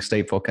long running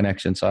stateful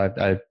connections. So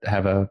I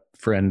have a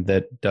friend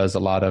that does a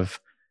lot of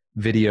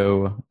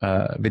video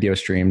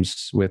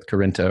streams with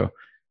Corinto,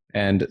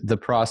 and the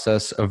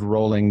process of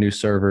rolling new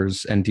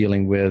servers and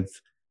dealing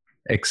with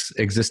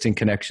existing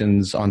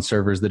connections on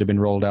servers that have been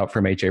rolled out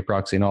from HA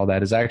proxy and all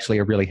that is actually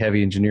a really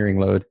heavy engineering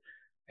load.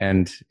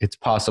 And it's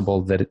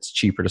possible that it's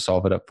cheaper to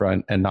solve it up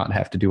front and not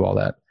have to do all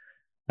that.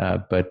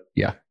 But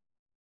yeah.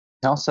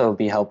 It can also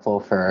be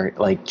helpful for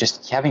like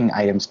just having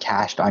items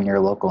cached on your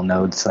local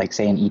nodes, like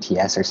say an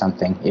ETS or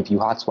something. If you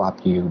hot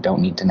swap, you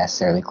don't need to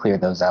necessarily clear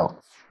those out,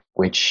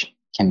 which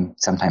can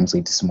sometimes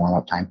lead to some warm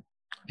up time.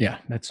 Yeah,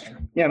 that's true.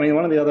 Yeah, I mean,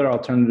 one of the other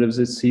alternatives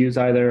is to use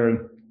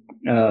either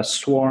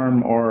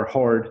Swarm or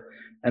Horde,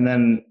 and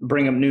then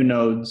bring up new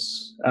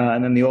nodes,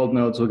 and then the old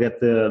nodes will get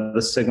the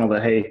signal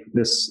that, hey,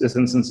 this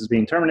instance is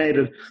being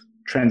terminated.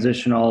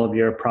 Transition all of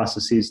your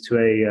processes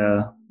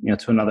to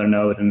to another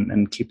node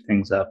and keep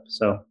things up.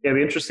 So yeah, it'd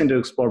be interesting to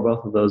explore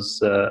both of those,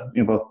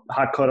 both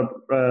hot code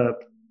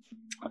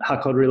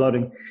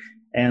reloading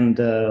and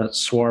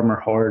Swarm or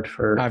Horde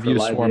for. I've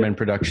used LiveView. Swarm in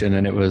production,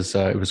 and it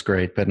was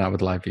great, but not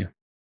with LiveView.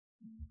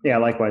 Yeah,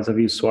 likewise, I've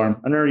used Swarm.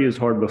 I've never used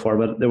Horde before,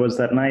 but there was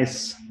that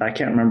nice, I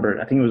can't remember,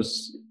 I think it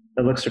was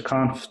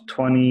ElixirConf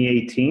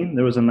 2018.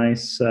 There was a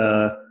nice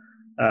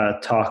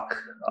talk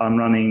on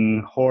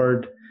running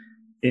Horde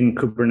in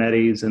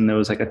Kubernetes, and there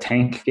was like a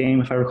tank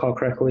game, if I recall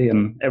correctly,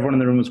 and everyone in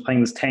the room was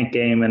playing this tank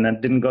game, and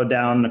it didn't go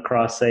down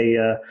across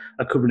a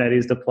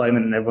Kubernetes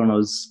deployment, and everyone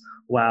was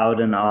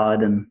wowed and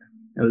awed, and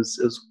it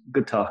was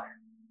good talk.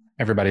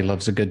 Everybody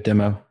loves a good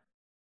demo.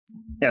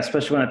 Yeah,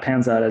 especially when it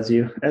pans out as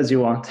you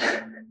want.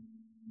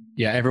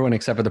 Yeah, everyone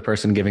except for the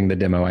person giving the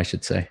demo, I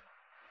should say.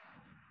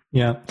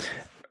 Yeah.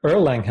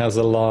 Erlang has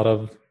a lot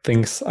of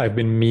things I've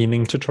been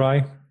meaning to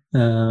try.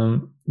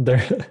 One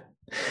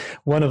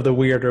of the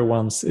weirder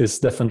ones is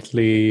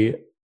definitely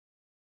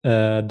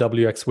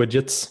WX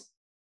widgets,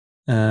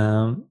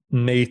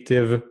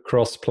 native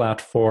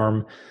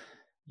cross-platform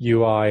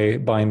UI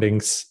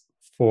bindings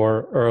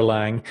for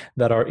Erlang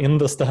that are in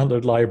the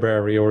standard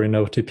library or in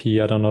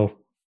OTP. I don't know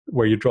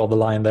where you draw the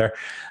line there.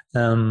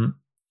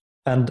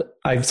 And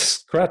I've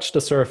scratched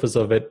the surface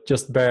of it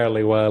just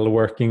barely while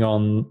working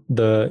on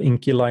the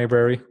Inky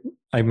library.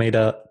 I made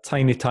a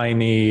tiny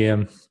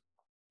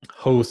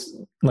host,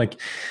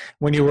 like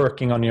when you're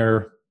working on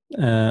your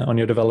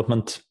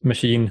development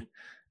machine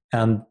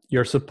and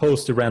you're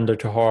supposed to render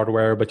to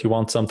hardware, but you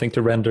want something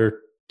to render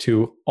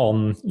to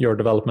on your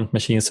development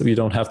machine so you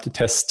don't have to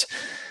test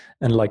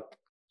and like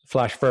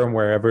flash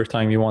firmware every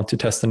time you want to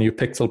test a new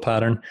pixel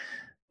pattern.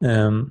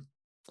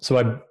 So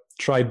I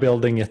tried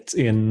building it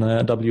in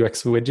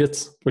WX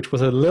widgets, which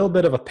was a little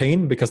bit of a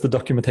pain because the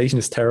documentation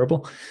is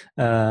terrible,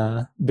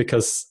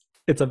 because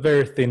it's a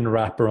very thin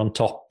wrapper on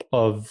top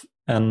of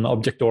an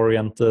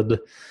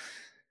object-oriented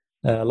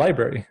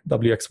library,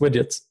 WX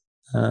widgets.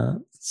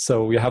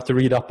 So you have to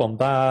read up on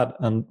that,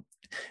 and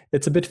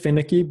it's a bit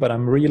finicky, but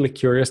I'm really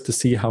curious to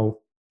see how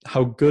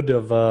good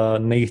of a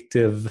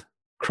native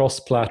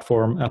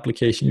cross-platform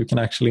application you can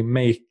actually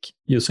make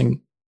using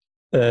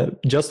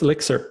just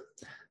Elixir.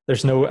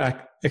 There's no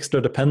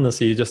extra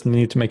dependency. You just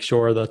need to make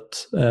sure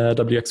that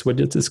WX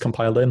widgets is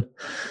compiled in,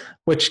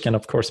 which can,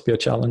 of course, be a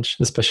challenge,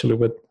 especially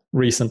with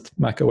recent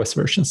macOS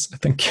versions, I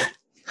think.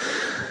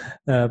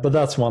 But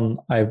that's one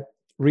I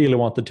really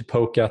wanted to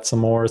poke at some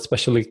more,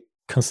 especially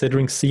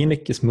considering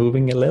Scenic is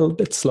moving a little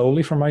bit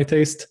slowly for my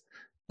taste.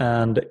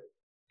 And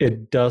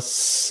it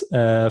does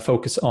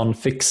focus on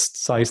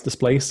fixed size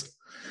displays.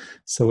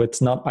 So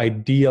it's not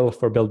ideal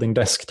for building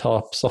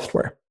desktop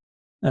software.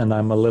 And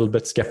I'm a little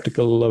bit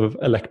skeptical of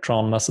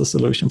Electron as a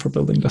solution for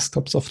building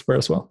desktop software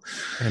as well.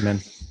 Amen.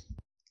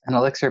 An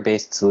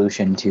Elixir-based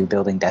solution to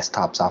building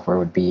desktop software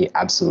would be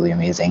absolutely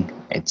amazing.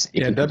 If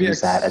you could use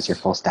that as your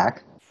full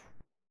stack.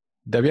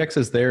 WX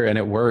is there and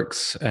it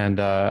works, and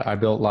I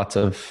built lots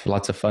of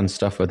fun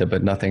stuff with it,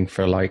 but nothing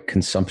for like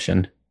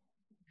consumption.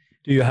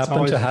 Do you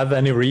happen to have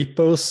any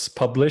repos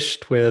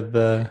published with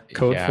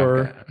code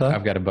for that?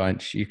 I've got a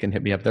bunch. You can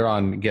hit me up. They're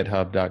on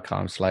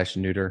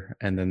github.com/neuter,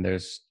 and then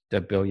there's a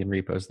billion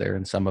repos there,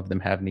 and some of them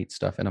have neat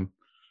stuff in them.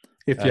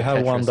 If you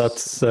have one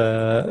that's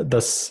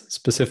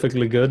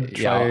specifically good,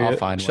 try I'll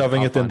find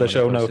shoving it in the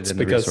show notes in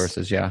the because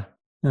resources. Yeah,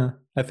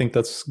 I think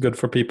that's good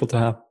for people to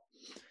have.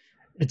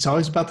 It's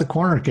always about the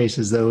corner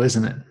cases, though,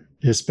 isn't it?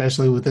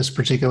 Especially with this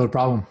particular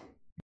problem.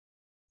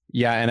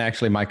 Yeah, and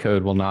actually my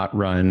code will not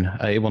run.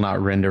 It will not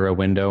render a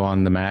window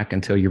on the Mac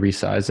until you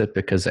resize it,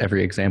 because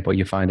every example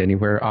you find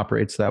anywhere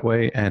operates that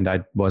way, and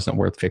I wasn't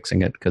worth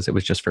fixing it because it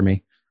was just for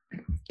me.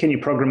 Can you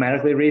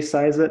programmatically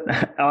resize it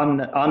on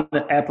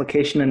the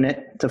application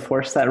init to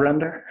force that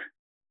render?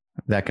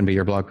 That can be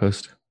your blog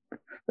post.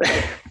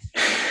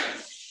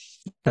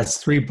 That's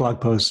 3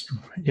 blog posts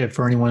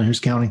for anyone who's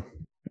counting.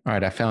 All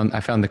right, I found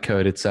the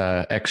code. It's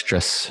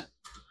extras,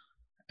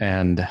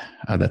 and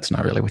that's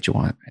not really what you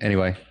want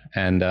anyway.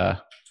 And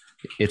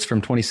it's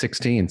from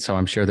 2016, so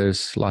I'm sure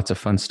there's lots of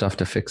fun stuff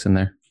to fix in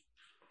there.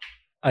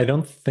 I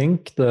don't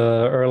think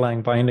the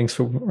Erlang bindings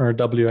for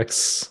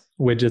WX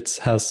widgets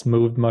has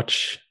moved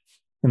much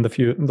in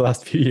the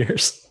last few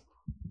years.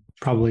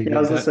 Probably. Yeah,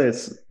 I was gonna say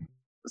it's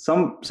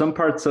some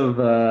parts of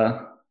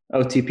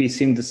OTP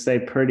seem to stay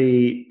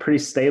pretty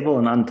stable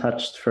and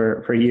untouched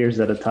for years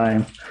at a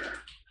time.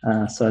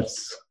 So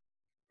it's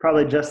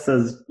probably just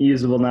as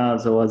usable now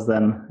as it was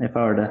then, if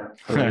I were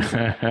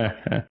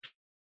to.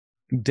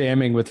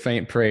 Damning with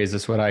faint praise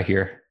is what I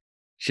hear.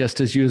 Just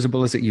as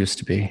usable as it used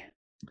to be.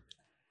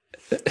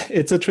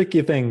 It's a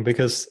tricky thing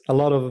because a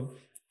lot of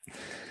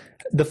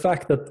the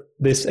fact that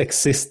this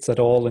exists at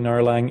all in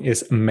Erlang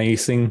is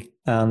amazing,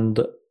 and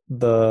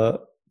the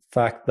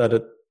fact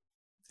that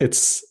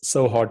it's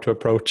so hard to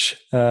approach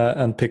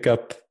and pick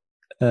up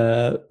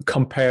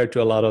compared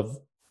to a lot of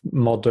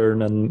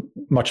modern and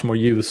much more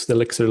used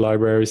Elixir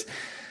libraries,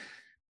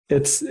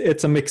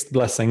 it's a mixed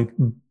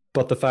blessing.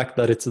 But the fact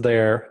that it's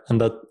there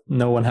and that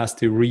no one has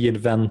to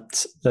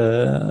reinvent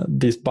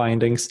these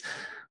bindings,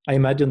 I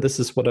imagine this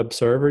is what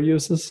Observer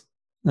uses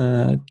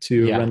to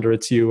render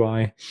its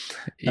UI.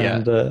 Yeah.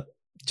 And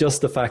just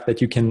the fact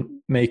that you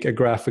can make a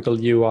graphical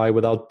UI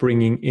without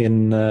bringing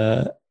in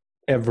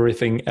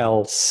everything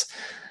else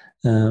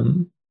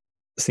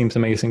seems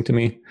amazing to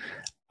me.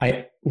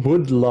 I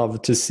would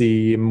love to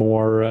see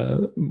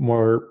more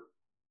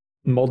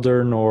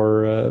modern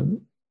or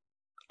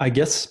I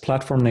guess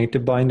platform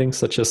native bindings,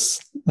 such as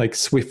like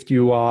Swift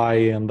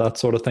UI and that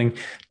sort of thing,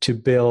 to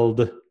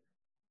build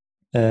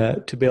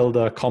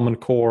a common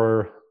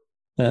core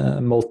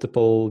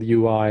multiple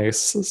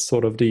UIs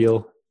sort of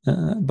deal.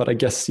 But I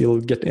guess you'll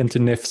get into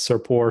NIFs or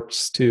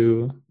ports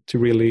to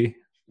really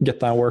get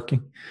that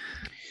working.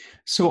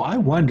 So I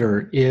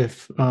wonder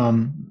if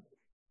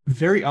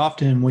very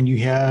often when you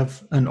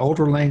have an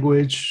older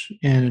language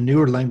and a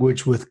newer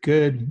language with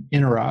good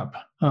interop,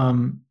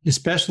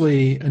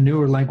 especially a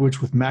newer language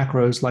with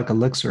macros like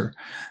Elixir,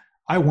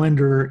 I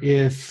wonder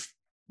if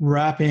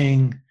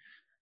wrapping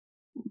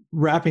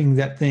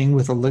that thing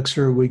with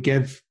Elixir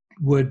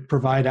would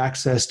provide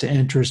access to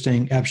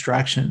interesting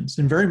abstractions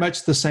in very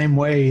much the same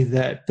way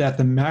that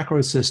the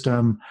macro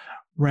system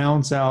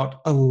rounds out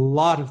a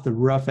lot of the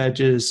rough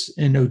edges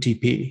in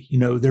OTP. You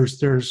know,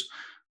 there's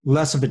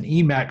less of an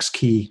Emacs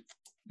key,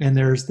 and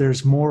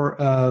there's more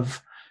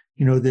of,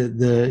 you know,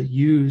 the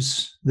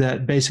use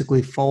that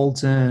basically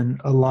folds in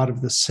a lot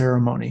of the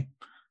ceremony.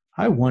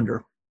 I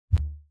wonder.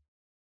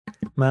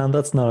 Man,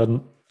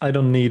 I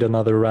don't need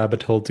another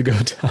rabbit hole to go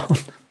down.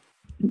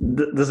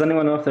 Does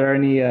anyone know if there are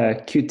any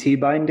Qt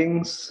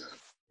bindings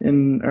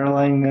in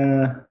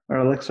Erlang or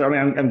Elixir? I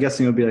mean, I'm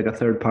guessing it would be like a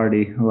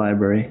third-party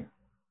library.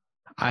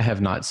 I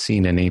have not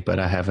seen any, but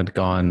I haven't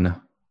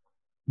gone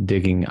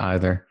digging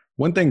either.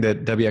 One thing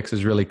that WX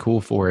is really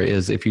cool for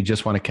is if you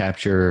just want to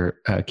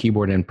capture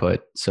keyboard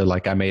input. So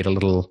like I made a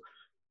little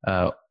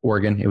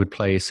organ, it would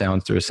play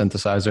sounds through a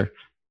synthesizer,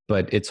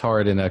 but it's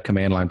hard in a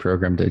command line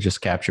program to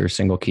just capture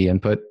single key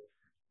input,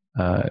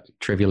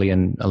 trivially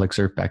in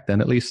Elixir back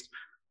then at least.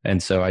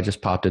 And so I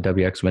just popped a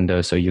WX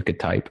window so you could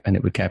type and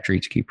it would capture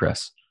each key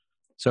press.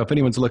 So if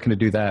anyone's looking to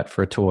do that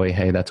for a toy,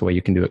 hey, that's a way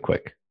you can do it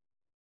quick.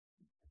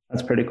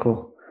 That's pretty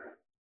cool.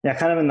 Yeah,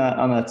 kind of in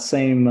that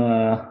same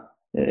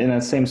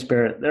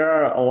spirit, there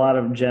are a lot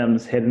of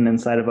gems hidden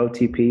inside of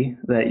OTP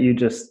that you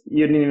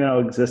didn't even know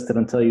existed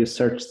until you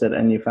searched it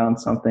and you found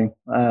something.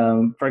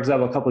 For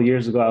example, a couple of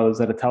years ago, I was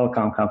at a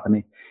telecom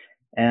company,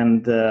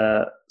 and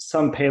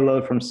some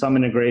payload from some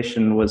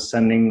integration was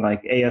sending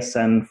like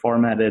ASN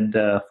formatted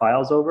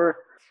files over.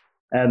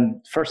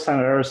 And first time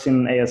I've ever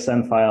seen an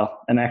ASN file,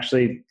 and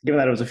actually, given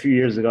that it was a few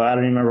years ago, I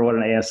don't even remember what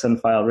an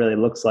ASN file really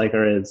looks like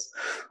or is.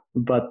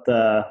 But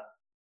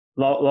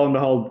lo and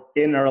behold,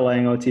 in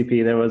Erlang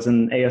OTP, there was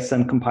an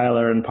ASN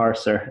compiler and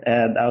parser,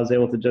 and I was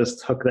able to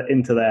just hook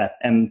into that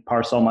and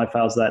parse all my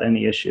files without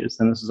any issues.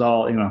 And this is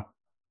all,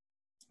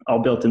 all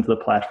built into the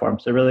platform.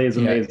 So it really is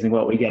amazing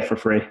what we get for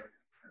free.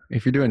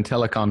 If you're doing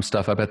telecom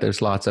stuff, I bet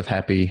there's lots of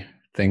happy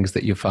things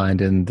that you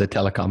find in the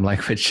telecom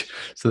language.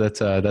 So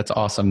that's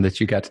awesome that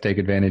you got to take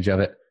advantage of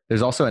it.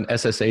 There's also an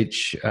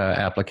SSH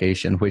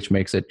application, which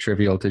makes it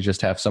trivial to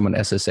just have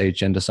someone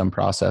SSH into some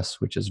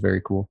process, which is very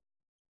cool.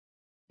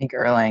 think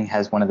Erlang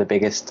has one of the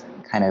biggest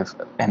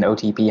and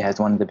OTP has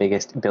one of the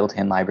biggest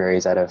built-in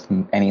libraries out of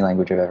any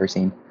language I've ever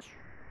seen.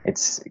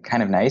 It's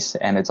kind of nice,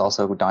 and it's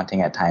also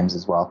daunting at times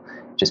as well,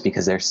 just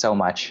because there's so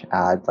much.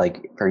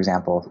 Like, for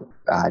example,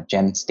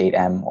 Gen State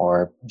M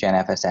or Gen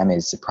FSM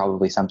is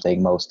probably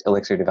something most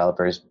Elixir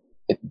developers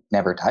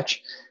never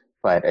touch,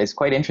 but it's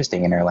quite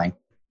interesting in Erlang.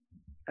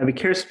 I'd be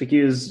curious if you could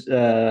use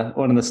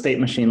one of the state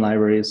machine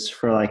libraries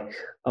for like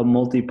a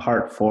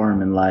multi-part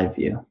form in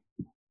LiveView.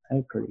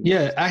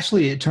 Yeah,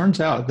 actually, it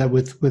turns out that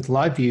with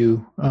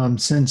LiveView,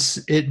 since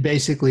it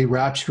basically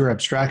wraps your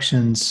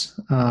abstractions,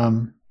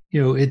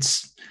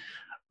 it's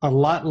a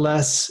lot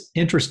less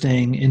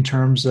interesting in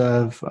terms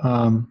of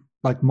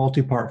like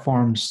multi-part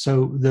forms.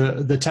 So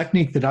the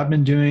technique that I've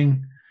been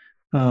doing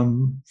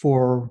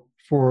for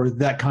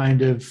that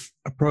kind of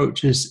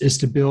approach is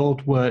to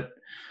build what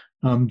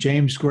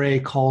James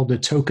Gray called a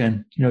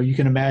token. You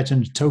can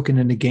imagine a token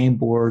in a game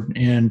board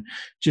and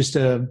just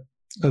a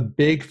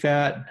big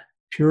fat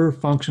pure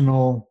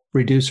functional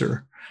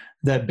reducer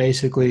that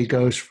basically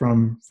goes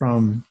from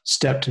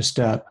step to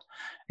step.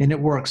 And it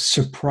works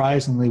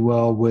surprisingly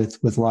well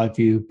with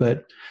LiveView.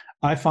 But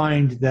I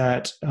find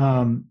that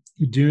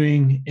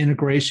doing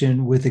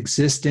integration with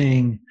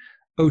existing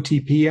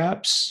OTP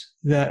apps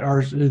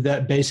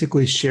that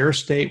basically share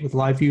state with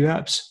LiveView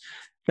apps,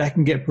 that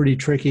can get pretty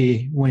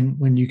tricky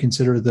when you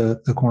consider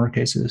the corner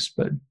cases.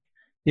 But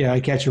yeah, I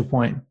catch your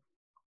point.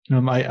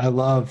 I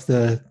love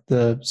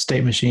the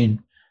state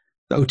machine,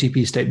 the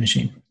OTP state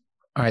machine.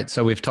 All right,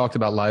 so we've talked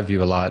about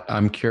LiveView a lot.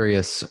 I'm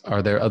curious,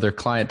 are there other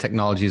client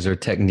technologies or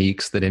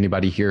techniques that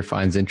anybody here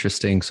finds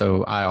interesting?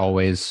 So I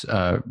always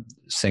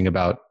sing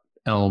about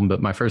Elm,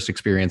 but my first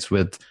experience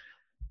with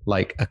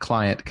like a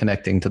client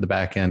connecting to the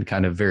backend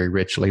kind of very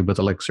richly with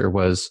Elixir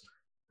was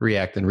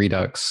React and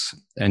Redux,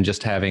 and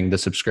just having the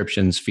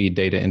subscriptions feed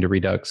data into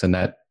Redux and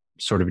that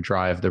sort of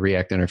drive the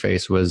React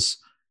interface was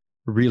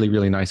a really,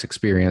 really nice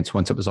experience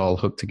once it was all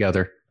hooked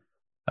together.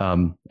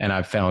 And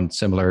I've found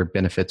similar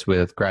benefits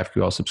with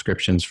GraphQL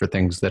subscriptions for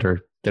things that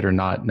are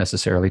not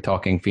necessarily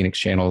talking Phoenix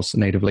channels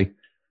natively.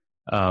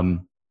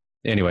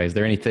 Anyway, is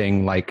there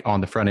anything like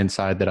on the front end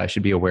side that I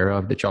should be aware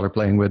of that y'all are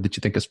playing with that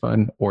you think is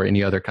fun, or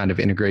any other kind of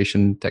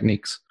integration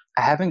techniques?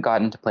 I haven't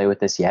gotten to play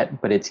with this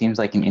yet, but it seems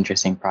like an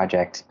interesting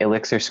project.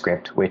 Elixir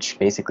Script, which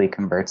basically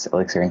converts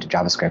Elixir into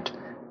JavaScript.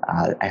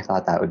 I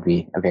thought that would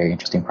be a very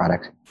interesting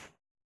product.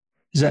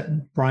 Is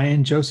that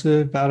Brian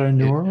Joseph out of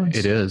New Orleans?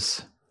 It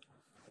is.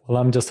 Well,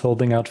 I'm just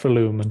holding out for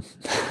Lumen.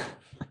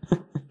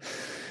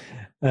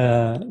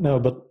 No,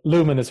 but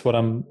Lumen is what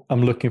I'm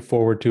looking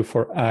forward to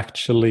for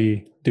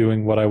actually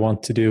doing what I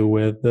want to do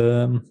with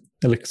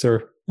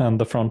Elixir and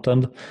the front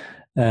end.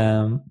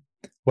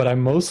 What I've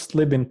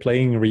mostly been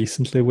playing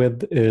recently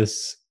with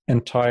is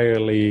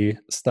entirely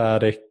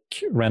static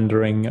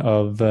rendering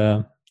of,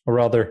 or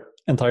rather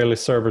entirely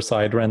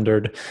server-side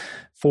rendered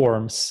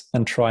forms,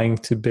 and trying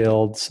to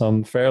build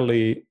some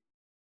fairly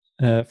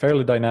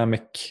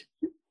dynamic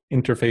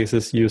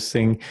interfaces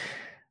using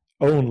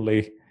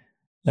only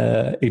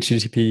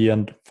HTTP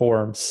and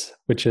forms,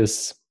 which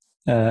is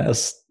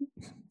as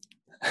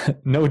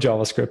no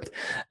JavaScript.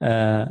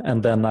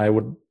 And then I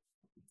would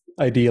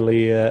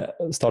ideally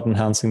start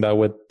enhancing that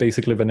with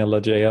basically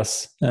vanilla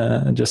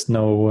JS, just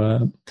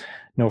no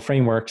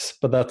frameworks.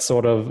 But that's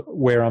sort of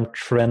where I'm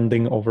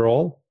trending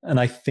overall. And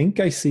I think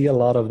I see a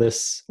lot of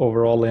this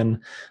overall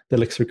in the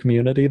Elixir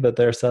community, that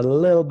there's a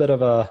little bit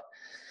of a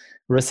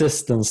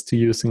resistance to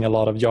using a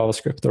lot of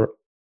JavaScript, or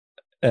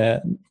I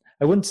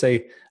wouldn't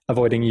say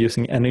avoiding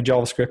using any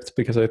JavaScript,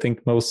 because I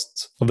think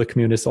most of the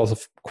community is also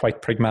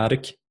quite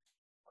pragmatic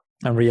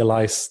and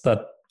realize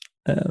that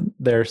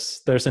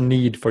there's a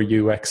need for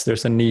UX,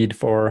 there's a need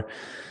for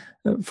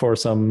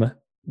some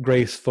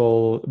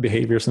graceful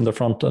behaviors in the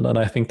front end, and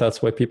I think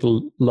that's why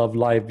people love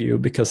LiveView,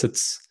 because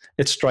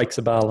it strikes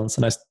a balance,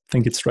 and I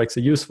think it strikes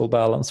a useful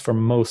balance for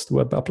most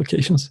web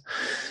applications.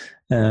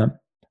 But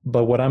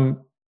what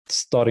I'm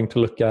starting to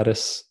look at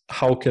is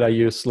how could I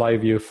use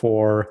LiveView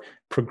for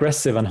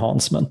progressive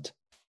enhancement,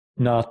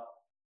 not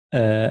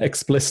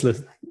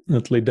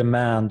explicitly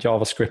demand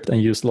JavaScript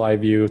and use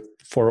LiveView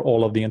for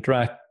all of the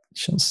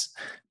interactions.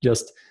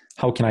 Just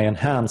how can I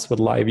enhance with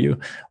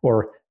LiveView,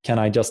 or can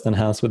I just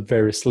enhance with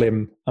very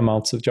slim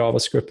amounts of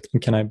JavaScript,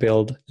 and can I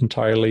build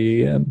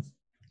entirely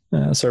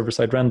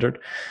server-side rendered?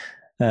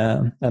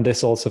 And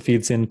this also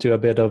feeds into a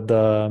bit of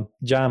the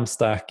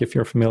Jamstack, if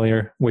you're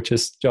familiar, which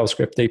is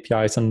JavaScript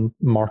APIs and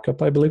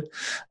markup, I believe,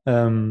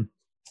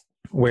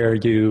 where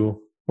you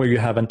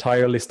have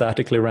entirely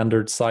statically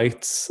rendered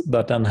sites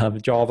that then have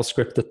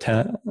JavaScript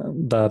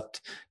that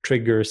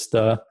triggers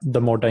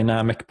the more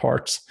dynamic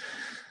parts,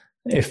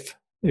 if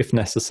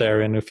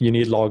necessary. And if you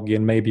need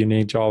login, maybe you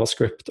need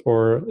JavaScript,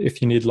 or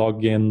if you need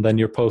login, then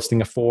you're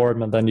posting a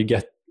form, and then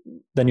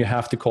you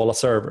have to call a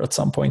server at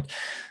some point.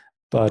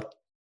 But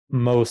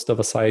most of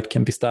a site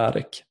can be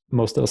static.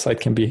 Most of a site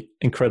can be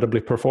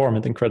incredibly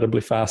performant, incredibly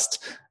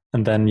fast,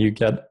 and then you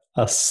get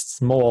a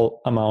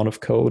small amount of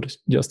code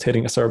just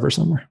hitting a server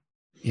somewhere.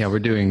 Yeah, we're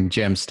doing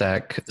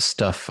Jamstack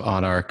stuff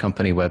on our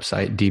company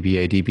website,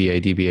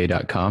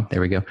 dba.com. There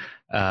we go.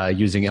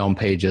 Using Elm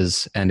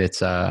Pages, and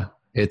it's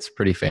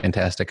pretty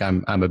fantastic.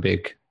 I'm a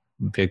big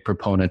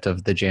proponent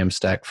of the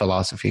Jamstack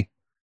philosophy.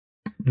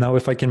 Now,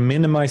 if I can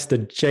minimize the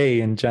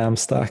J in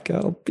Jamstack,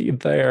 I'll be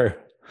there.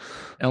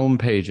 Elm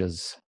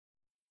Pages.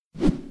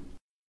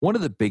 One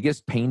of the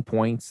biggest pain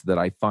points that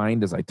I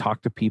find as I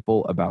talk to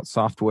people about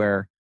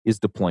software is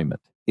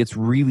deployment. It's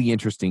really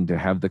interesting to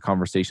have the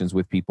conversations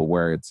with people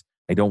where it's,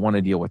 I don't want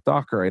to deal with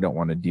Docker. I don't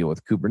want to deal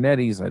with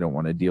Kubernetes. I don't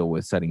want to deal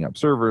with setting up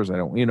servers. I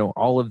don't,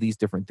 all of these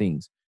different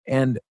things.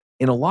 And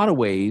in a lot of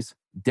ways,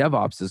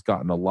 DevOps has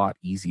gotten a lot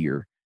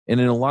easier. And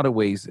in a lot of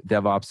ways,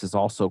 DevOps has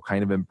also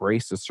kind of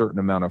embraced a certain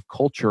amount of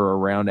culture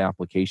around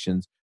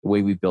applications, the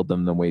way we build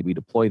them, the way we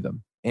deploy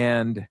them.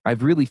 And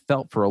I've really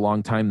felt for a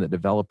long time that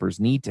developers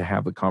need to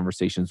have the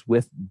conversations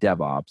with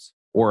DevOps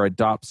or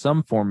adopt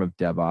some form of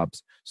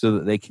DevOps so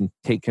that they can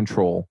take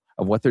control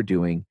of what they're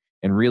doing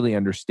and really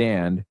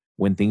understand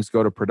when things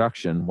go to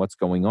production, what's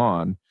going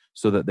on,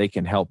 so that they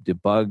can help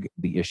debug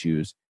the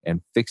issues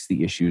and fix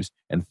the issues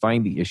and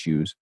find the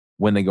issues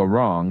when they go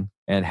wrong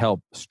and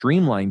help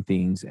streamline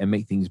things and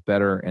make things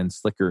better and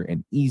slicker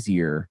and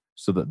easier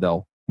so that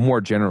they'll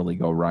more generally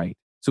go right.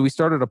 So we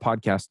started a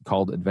podcast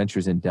called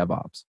Adventures in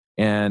DevOps.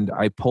 And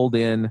I pulled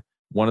in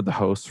one of the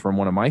hosts from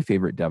one of my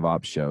favorite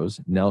DevOps shows,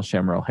 Nell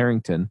Shamrell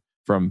Harrington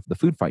from the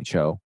Food Fight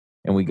Show,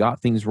 and we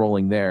got things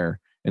rolling there.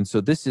 And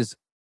so this is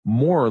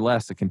more or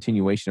less a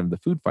continuation of the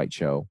Food Fight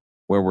Show,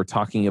 where we're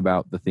talking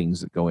about the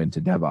things that go into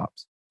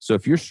DevOps. So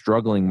if you're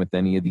struggling with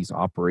any of these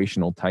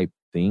operational type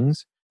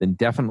things, then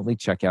definitely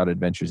check out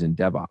Adventures in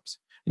DevOps.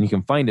 And you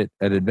can find it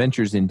at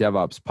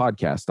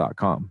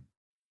adventuresindevopspodcast.com.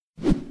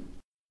 I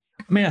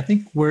mean, I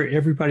think where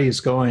everybody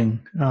is going,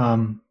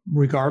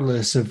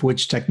 regardless of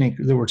which technique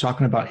that we're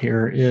talking about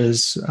here,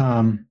 is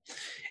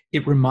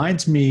it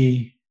reminds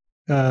me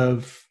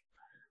of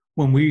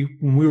when we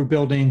were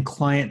building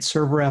client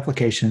server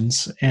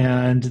applications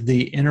and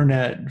the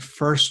internet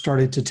first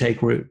started to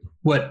take root.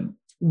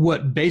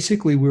 What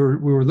basically we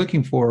were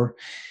looking for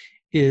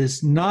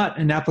is not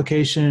an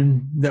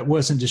application that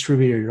wasn't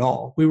distributed at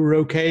all. We were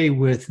okay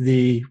with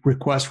the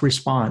request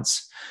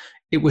response.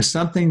 It was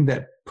something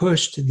that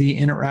pushed the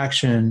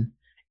interaction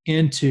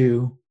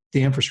into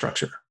the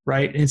infrastructure,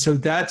 right? And so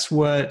that's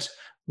what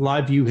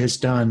LiveView has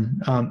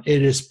done.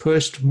 It has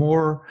pushed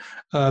more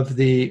of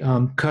the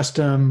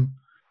custom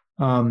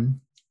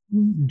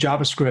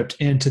JavaScript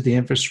into the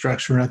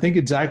infrastructure. And I think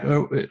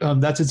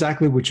that's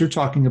exactly what you're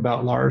talking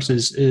about, Lars,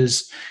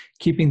 is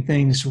keeping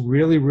things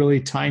really, really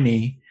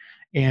tiny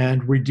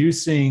and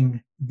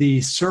reducing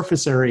the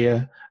surface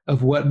area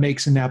of what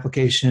makes an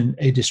application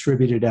a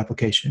distributed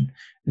application.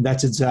 And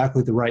that's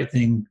exactly the right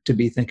thing to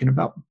be thinking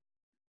about.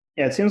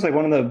 Yeah, it seems like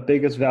one of the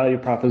biggest value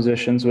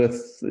propositions with,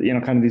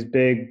 kind of these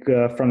big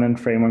front-end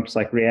frameworks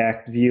like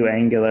React, Vue,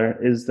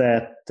 Angular is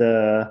that,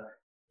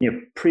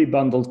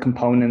 pre-bundled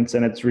components,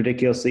 and it's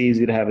ridiculously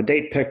easy to have a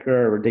date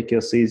picker, or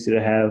ridiculously easy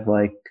to have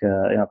like,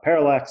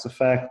 parallax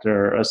effect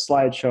or a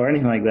slideshow or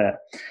anything like that.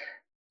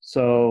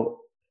 So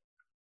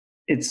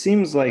it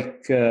seems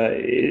like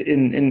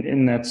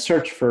in that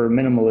search for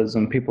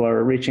minimalism, people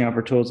are reaching out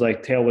for tools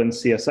like Tailwind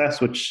CSS,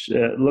 which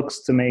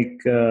looks to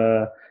make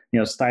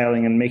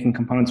styling and making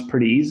components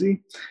pretty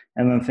easy,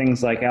 and then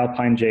things like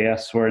Alpine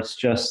JS, where it's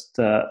just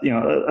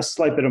a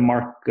slight bit of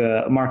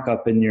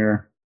markup in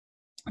your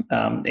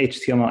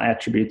HTML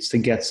attributes to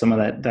get some of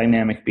that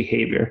dynamic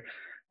behavior.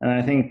 And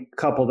I think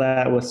couple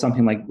that with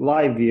something like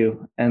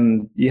LiveView,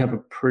 and you have a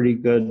pretty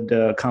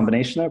good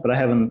combination there. But I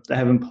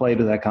haven't played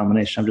with that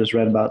combination. I've just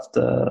read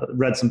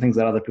some things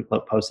that other people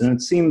have posted, and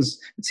it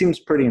seems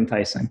pretty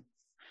enticing.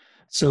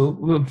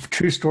 So,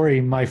 true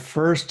story. My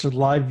first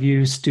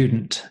LiveView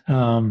student,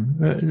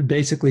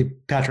 basically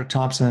Patrick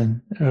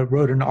Thompson,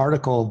 wrote an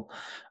article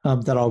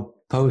that I'll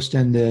post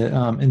in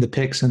the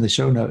pics and the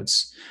show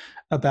notes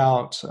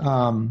about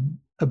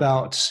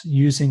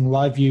using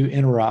LiveView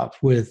interop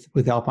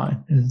with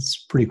Alpine. And it's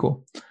pretty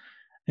cool.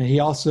 And he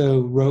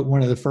also wrote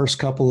one of the first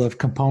couple of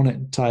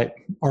component type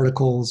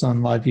articles on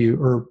LiveView,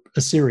 or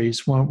a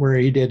series, one where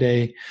he did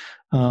a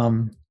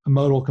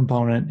modal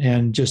component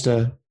and just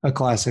a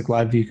classic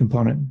LiveView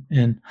component.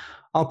 And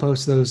I'll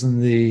post those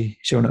in the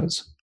show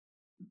notes.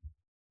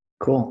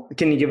 Cool.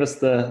 Can you give us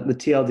the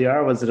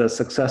TLDR? Was it a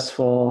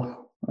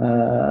successful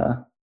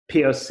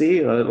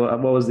POC? Or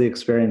what was the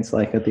experience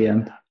like at the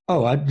end?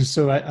 Oh, I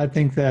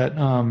think that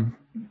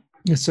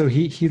so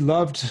he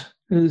loved,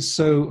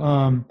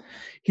 so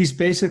he's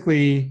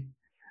basically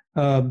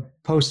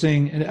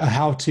posting a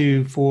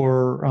how-to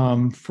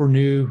for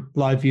new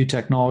LiveView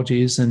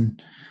technologies,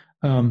 and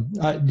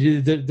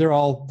they're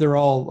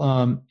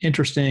all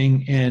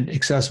interesting and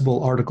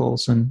accessible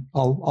articles, and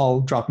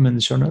I'll drop them in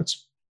the show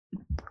notes.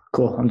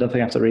 Cool. I'm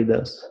definitely have to read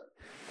those.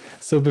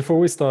 So before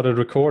we started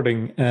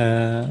recording,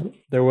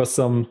 there was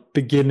some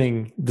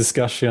beginning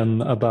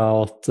discussion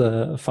about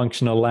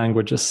functional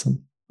languages and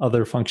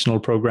other functional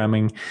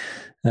programming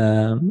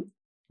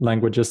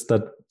languages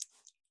that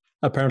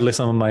apparently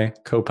some of my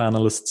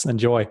co-panelists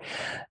enjoy.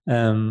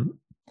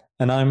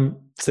 And I'm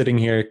sitting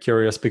here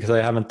curious because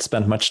I haven't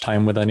spent much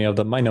time with any of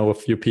them. I know a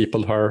few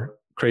people who are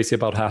crazy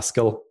about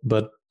Haskell,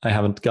 but I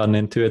haven't gotten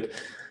into it.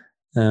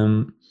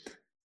 And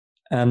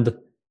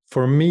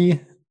for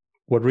me,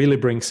 what really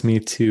brings me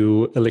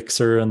to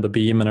Elixir and the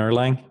Beam and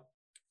Erlang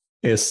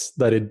is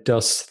that it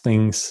does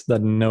things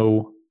that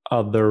no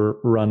other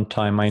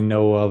runtime I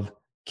know of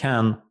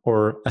can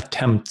or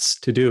attempts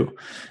to do.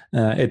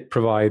 It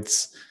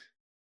provides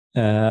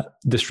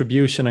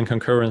distribution and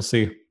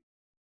concurrency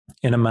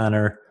in a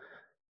manner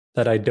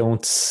that I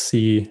don't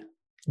see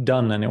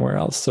done anywhere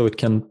else. So it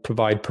can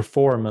provide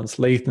performance,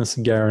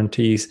 latency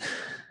guarantees,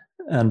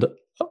 and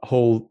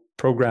whole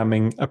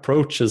programming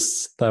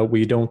approaches that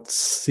we don't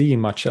see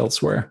much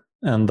elsewhere,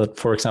 and that,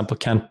 for example,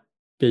 can't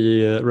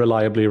be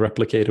reliably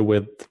replicated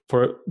with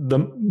for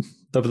the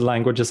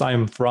languages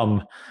I'm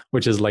from,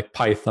 which is like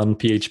Python,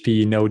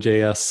 PHP,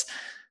 Node.js.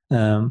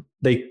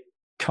 They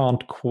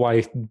can't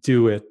quite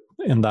do it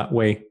in that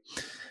way.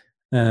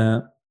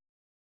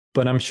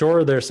 But I'm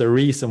sure there's a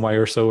reason why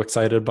you're so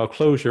excited about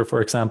Clojure,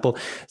 for example.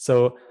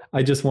 So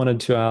I just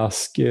wanted to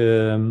ask,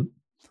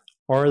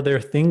 are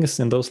there things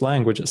in those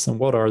languages, and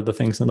what are the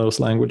things in those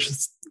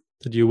languages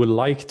that you would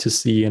like to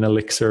see in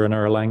Elixir and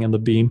Erlang and the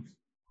Beam?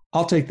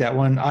 I'll take that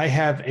one. I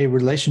have a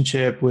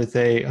relationship with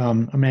a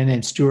man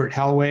named Stuart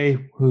Halloway,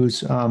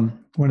 who's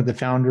one of the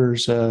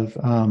founders of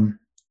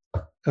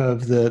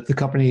the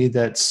company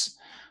that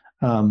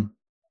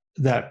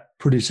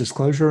produces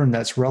Clojure, and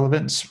that's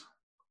Relevance.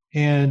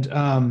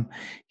 And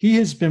he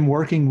has been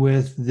working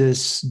with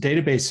this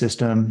database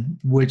system,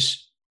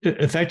 which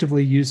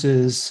effectively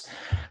uses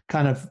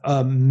kind of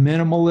a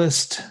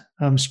minimalist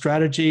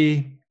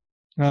strategy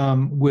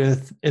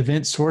with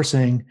event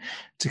sourcing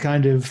to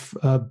kind of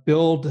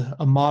build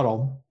a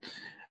model.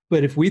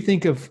 But if we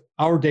think of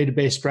our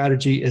database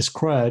strategy as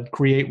CRUD,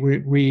 create,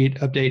 read,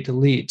 update,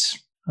 delete,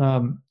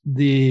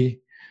 the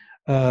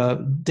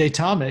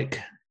Datomic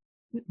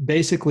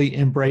basically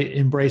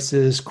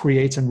embraces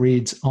creates and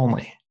reads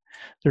only.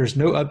 There's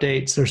no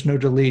updates, there's no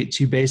deletes.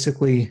 You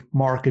basically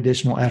mark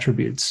additional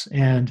attributes.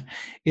 And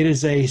it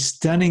is a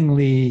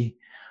stunningly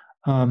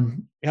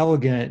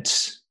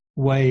elegant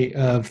way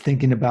of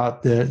thinking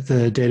about the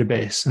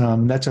database.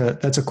 That's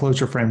a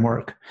Clojure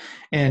framework.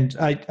 And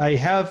I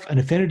have an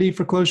affinity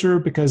for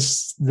Clojure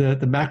because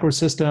the macro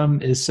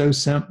system is so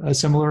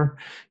similar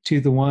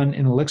to the one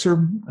in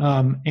Elixir,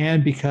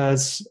 and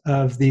because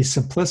of the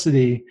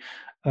simplicity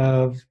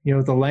of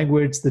the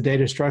language, the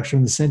data structure,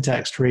 and the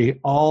syntax tree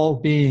all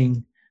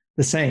being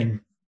the same.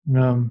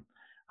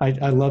 I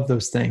love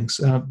those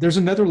things. There's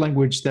another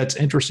language that's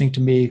interesting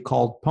to me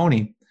called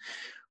Pony,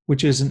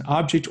 which is an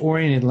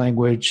object-oriented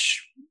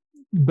language.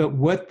 But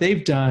what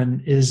they've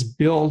done is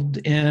build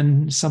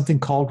in something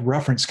called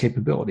reference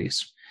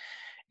capabilities.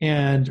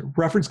 And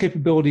reference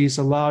capabilities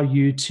allow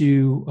you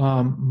to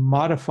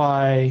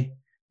modify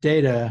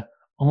data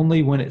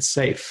only when it's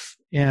safe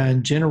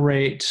and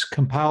generate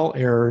compile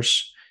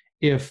errors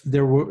if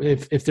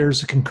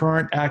there's a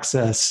concurrent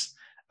access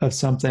of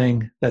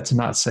something that's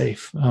not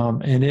safe.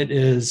 And it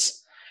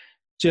is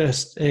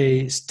just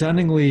a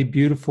stunningly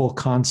beautiful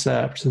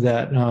concept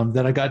that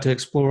I got to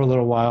explore a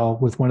little while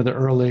with one of the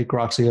early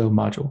Groxio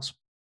modules.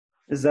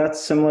 Is that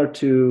similar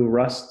to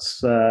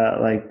Rust's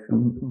like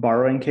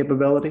borrowing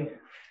capability?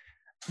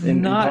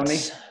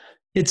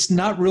 It's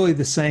not really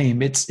the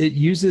same. It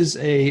uses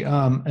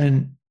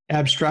an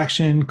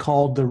abstraction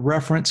called the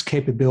reference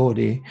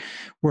capability,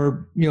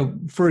 where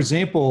for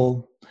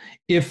example,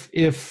 if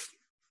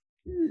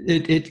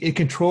it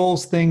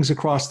controls things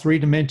across 3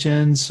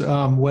 dimensions,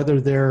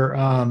 whether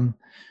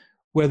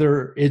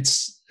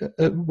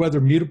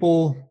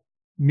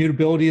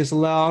mutability is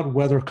allowed,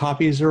 whether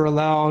copies are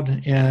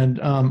allowed, and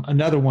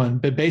another one.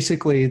 But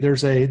basically,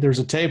 there's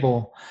a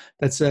table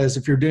that says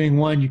if you're doing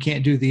one, you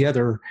can't do the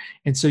other,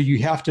 and so you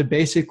have to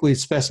basically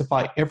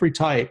specify every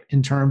type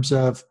in terms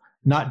of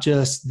not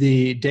just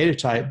the data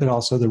type, but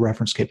also the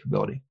reference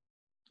capability.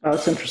 Oh,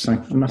 that's interesting.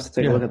 I must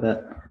take a look at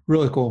that.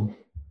 Really cool.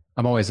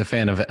 I'm always a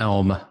fan of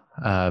Elm,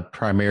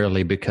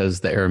 primarily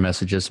because the error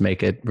messages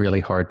make it really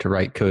hard to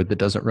write code that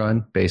doesn't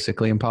run,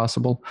 basically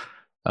impossible,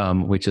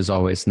 which is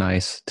always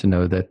nice to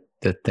know that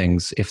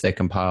things, if they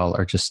compile,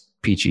 are just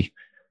peachy.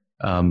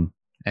 And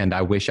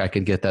I wish I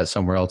could get that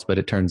somewhere else, but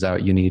it turns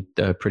out you need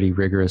a pretty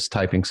rigorous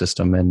typing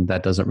system, and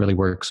that doesn't really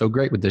work so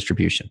great with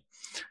distribution.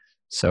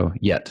 So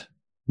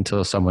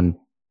until someone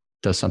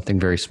does something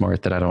very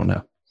smart that I don't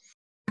know.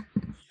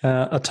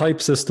 A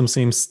type system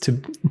seems to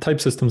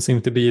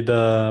be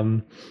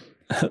the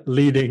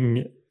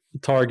leading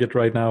target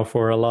right now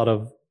for a lot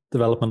of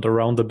development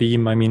around the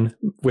Beam. I mean,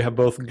 we have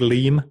both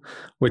Gleam,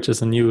 which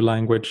is a new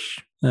language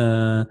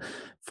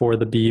for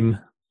the Beam,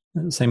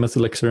 same as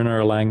Elixir and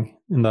Erlang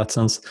in that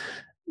sense,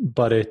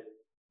 but it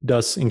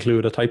does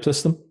include a type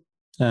system.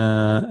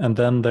 And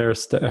then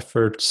there's the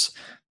efforts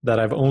that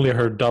I've only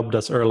heard dubbed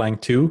as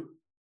Erlang 2,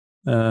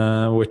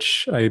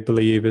 which I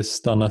believe is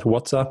done at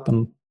WhatsApp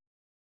and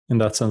in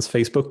that sense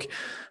Facebook,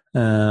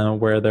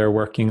 where they're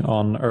working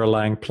on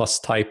Erlang plus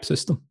type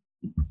system.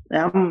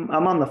 Yeah,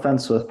 I'm on the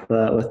fence with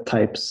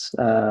types.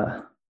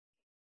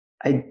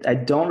 I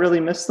don't really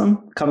miss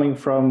them coming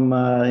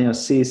from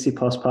C, C++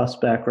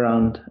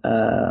 background.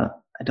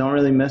 I don't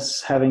really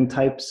miss having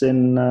types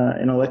in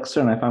Elixir,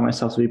 and I find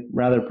myself to be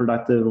rather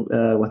productive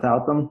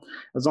without them,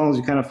 as long as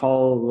you kind of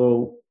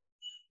follow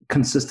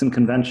consistent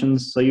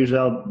conventions. So usually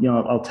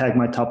I'll tag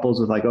my tuples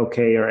with like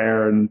OK or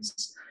error, and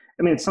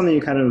it's something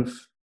you kind of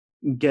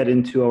get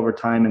into over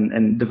time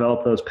and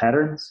develop those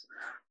patterns.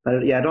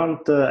 But yeah, I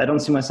don't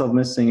see myself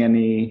missing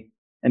any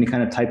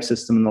kind of type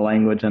system in the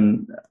language.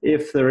 And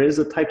if there is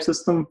a type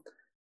system,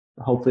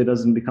 hopefully it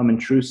doesn't become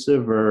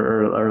intrusive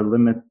or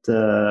limit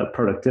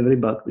productivity.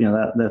 But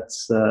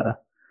that's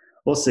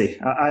we'll see.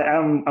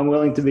 I'm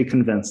willing to be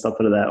convinced. I'll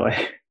put it that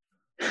way.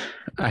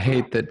 I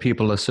hate that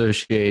people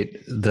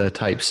associate the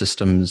type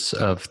systems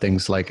of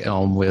things like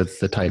Elm with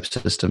the type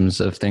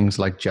systems of things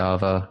like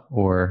Java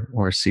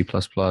or C++,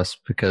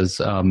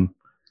 because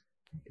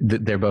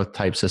they're both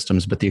type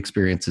systems, but the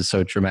experience is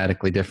so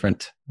dramatically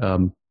different.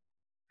 I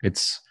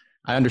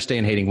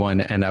understand hating one,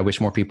 and I wish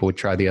more people would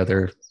try the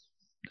other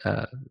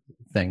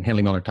thing,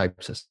 Hindley-Miller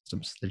type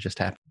systems. They just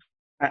happen.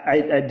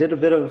 I did a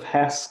bit of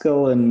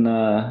Haskell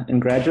in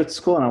graduate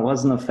school, and I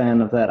wasn't a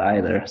fan of that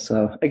either.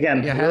 So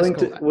again,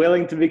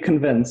 willing to be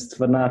convinced,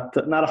 but not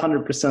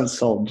 100%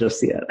 sold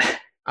just yet.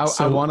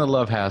 I want to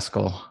love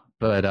Haskell,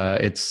 but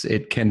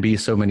it can be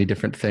so many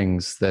different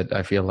things that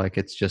I feel like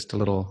it's just a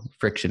little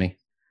frictiony.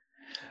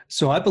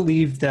 So I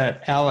believe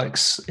that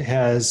Alex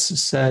has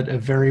said a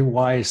very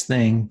wise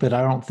thing, but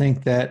I don't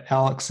think that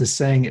Alex is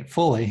saying it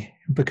fully,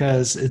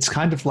 because it's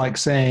kind of like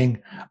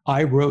saying,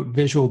 I wrote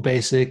Visual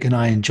Basic and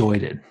I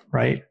enjoyed it,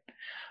 right?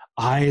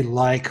 I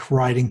like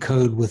writing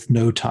code with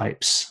no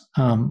types,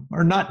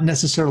 or not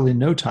necessarily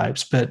no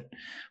types, but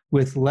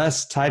with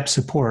less type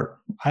support.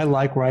 I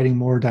like writing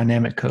more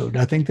dynamic code.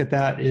 I think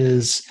that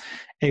is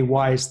a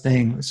wise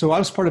thing. So I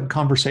was part of a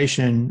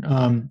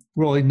conversation,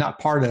 really not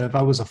part of,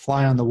 I was a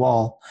fly on the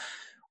wall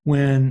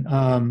when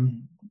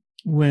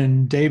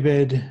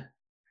David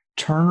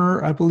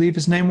Turner, I believe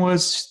his name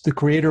was, the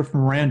creator of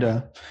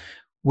Miranda,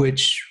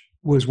 which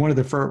was one of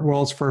the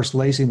world's first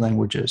lazy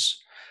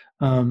languages,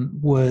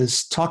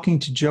 was talking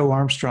to Joe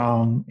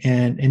Armstrong,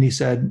 and he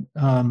said,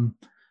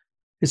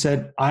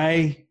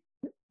 I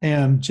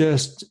am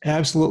just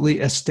absolutely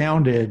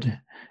astounded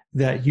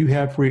that you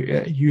have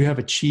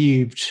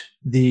achieved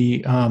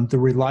the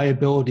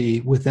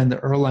reliability within the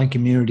Erlang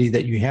community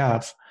that you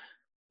have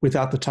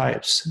without the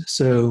types.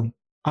 So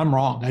I'm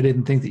wrong. I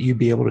didn't think that you'd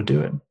be able to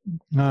do it.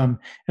 And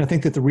I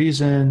think that the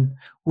reason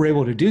we're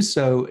able to do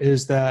so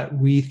is that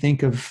we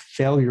think of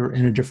failure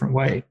in a different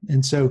way.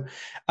 And so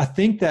I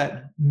think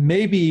that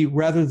maybe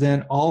rather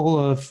than all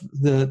of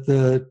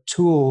the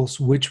tools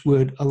which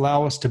would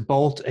allow us to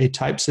bolt a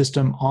type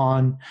system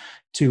on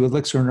to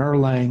Elixir and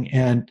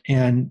Erlang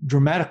and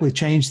dramatically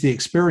change the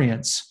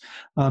experience,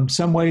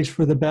 some ways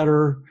for the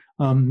better,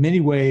 many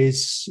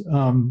ways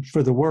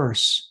for the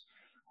worse,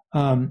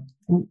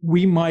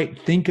 we might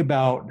think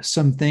about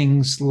some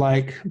things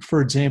like, for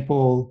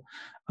example,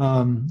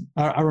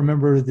 I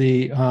remember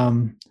the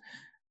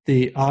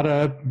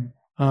ADA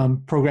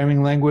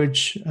programming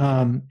language,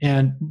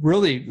 and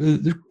really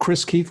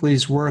Chris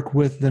Keithley's work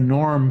with the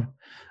norm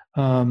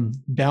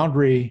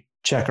boundary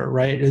checker,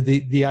 right?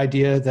 The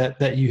idea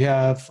that you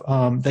have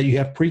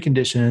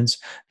preconditions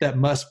that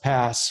must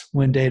pass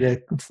when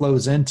data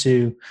flows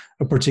into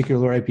a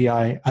particular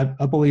API.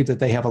 I believe that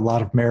they have a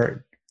lot of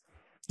merit.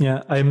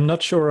 Yeah, I'm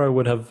not sure I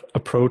would have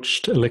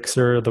approached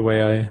Elixir the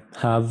way I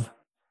have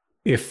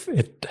if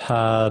it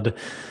had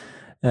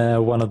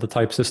one of the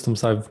type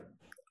systems I've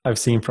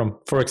seen from,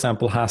 for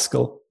example,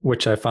 Haskell,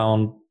 which I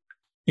found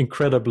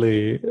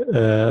incredibly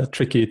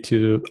tricky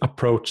to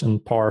approach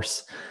and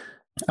parse.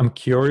 I'm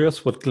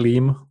curious what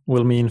Gleam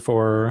will mean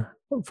for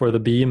the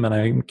Beam, and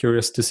I'm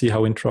curious to see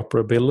how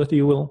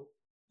interoperability will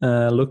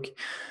look,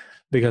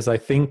 because I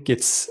think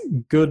it's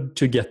good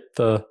to get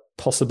the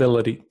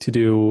possibility to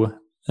do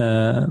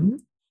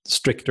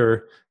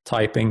stricter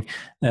typing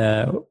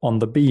on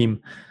the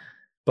Beam,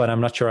 but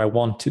I'm not sure I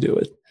want to do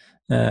it.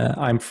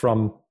 I'm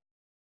from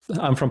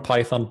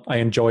Python. I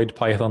enjoyed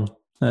Python.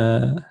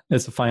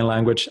 It's a fine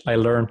language. I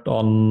learned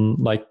on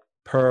like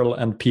Perl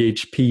and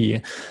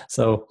PHP.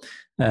 So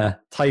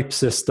type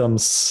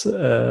systems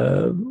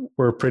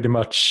were pretty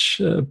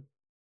much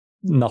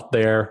not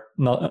there,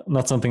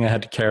 not something I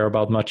had to care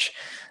about much.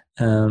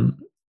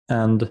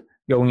 And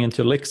going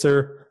into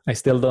Elixir, I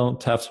still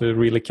don't have to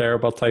really care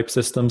about type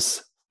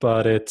systems,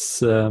 but it's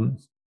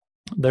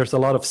there's a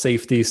lot of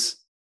safeties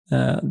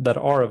that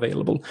are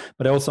available.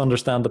 But I also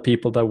understand the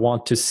people that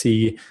want to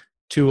see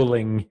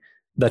tooling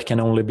that can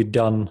only be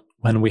done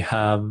when we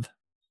have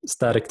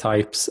static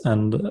types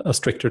and a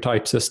stricter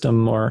type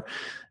system, or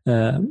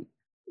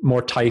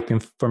more type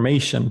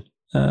information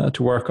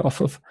to work off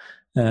of.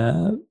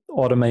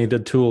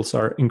 Automated tools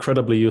are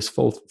incredibly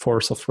useful for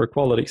software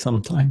quality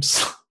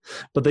sometimes,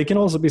 but they can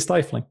also be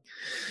stifling.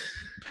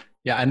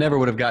 Yeah, I never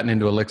would have gotten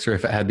into Elixir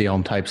if it had the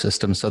Elm type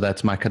system, so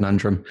that's my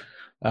conundrum.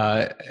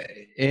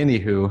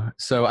 Anywho,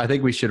 so I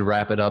think we should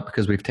wrap it up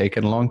because we've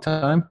taken a long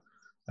time,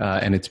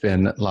 and it's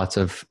been lots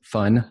of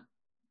fun.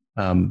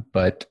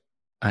 But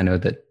I know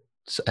that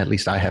at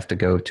least I have to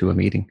go to a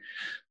meeting.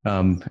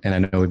 And I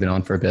know we've been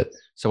on for a bit.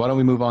 So why don't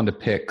we move on to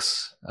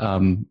picks?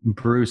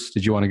 Bruce,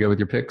 did you want to go with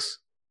your picks?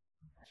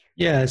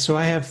 Yeah, so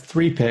I have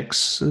 3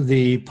 picks.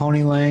 The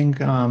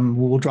Ponylang,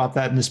 we'll drop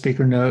that in the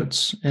speaker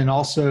notes, and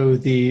also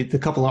the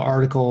couple of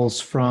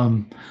articles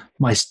from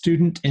my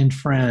student and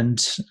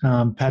friend,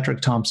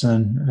 Patrick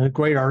Thompson, a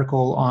great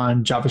article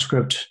on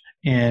JavaScript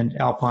and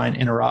Alpine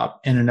Interop,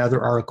 and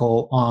another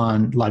article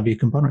on LiveView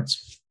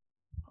components.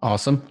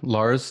 Awesome.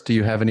 Lars, do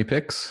you have any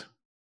picks?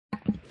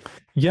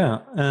 Yeah,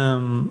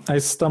 I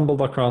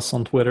stumbled across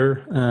on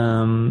Twitter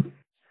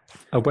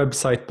a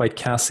website by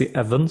Cassie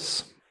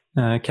Evans,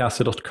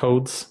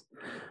 Cassie.codes,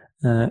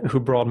 who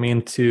brought me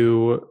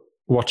into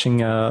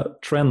watching a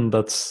trend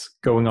that's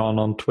going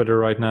on Twitter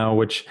right now,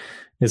 which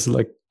is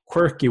like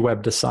quirky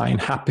web design,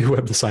 happy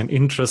web design,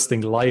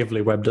 interesting,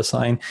 lively web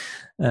design.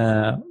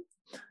 And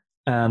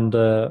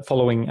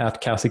following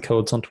at Cassie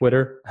Codes on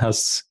Twitter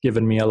has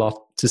given me a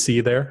lot to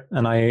see there.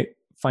 And I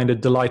find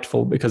it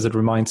delightful because it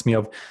reminds me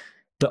of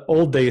the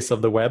old days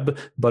of the web,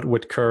 but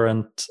with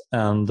current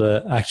and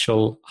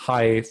actual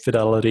high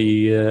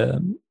fidelity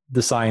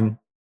design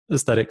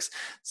aesthetics.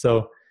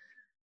 So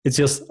it's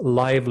just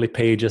lively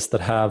pages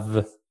that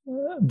have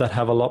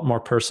a lot more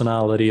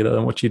personality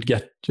than what you'd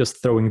get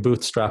just throwing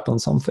Bootstrap on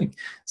something.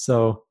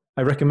 So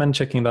I recommend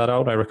checking that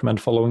out. I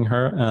recommend following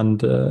her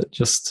and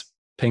just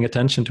paying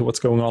attention to what's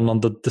going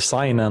on the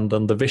design end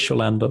and the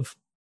visual end of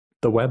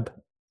the web.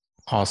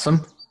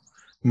 Awesome.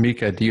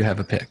 Mika, do you have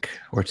a pick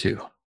or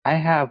two? I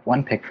have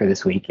one pick for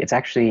this week. It's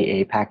actually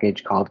a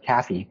package called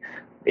Cafe.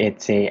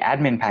 It's a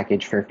admin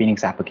package for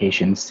Phoenix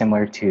applications,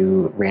 similar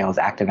to Rails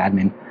Active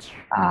Admin.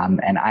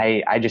 And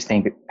I just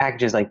think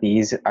packages like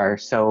these are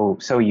so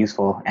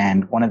useful.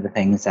 And one of the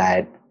things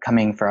that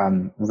coming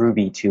from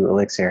Ruby to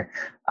Elixir,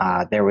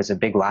 there was a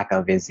big lack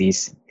of is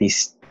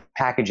these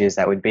packages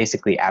that would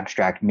basically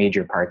abstract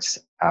major parts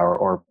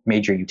or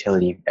major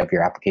utility of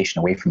your application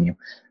away from you.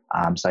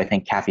 So I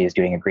think Cafe is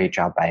doing a great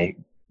job by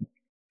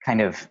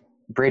kind of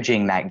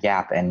bridging that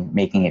gap and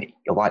making it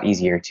a lot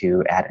easier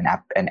to add an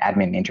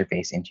admin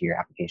interface into your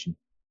application.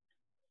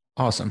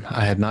 Awesome.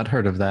 I had not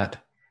heard of that.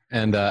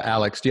 And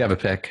Alex, do you have a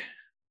pick?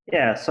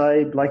 Yeah, so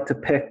I'd like to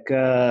pick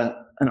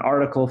an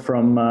article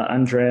from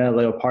Andrea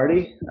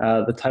Leopardi.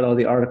 The title of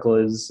the article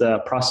is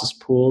Process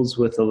Pools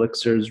with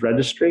Elixir's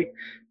Registry.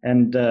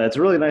 And it's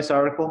a really nice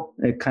article.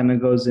 It kind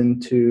of goes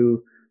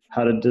into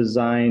how to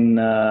design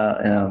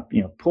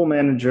pool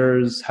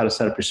managers, how to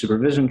set up your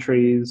supervision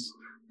trees,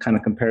 kind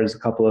of compares a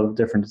couple of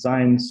different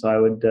designs. So I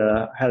would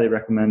highly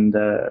recommend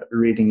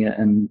reading it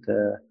and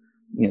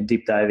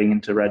deep diving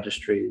into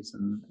registries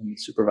and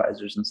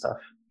supervisors and stuff.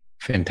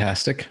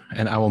 Fantastic.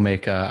 And I will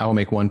make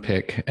one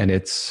pick, and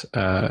it's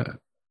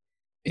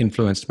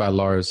influenced by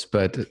Lars,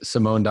 but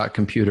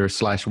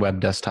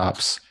Simone.computer/web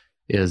desktops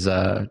is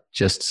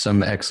just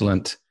some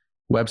excellent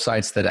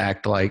websites that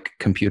act like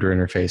computer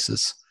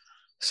interfaces.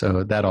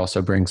 So that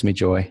also brings me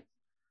joy.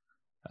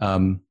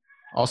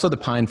 Also the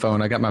Pine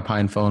phone. I got my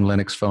Pine phone,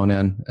 Linux phone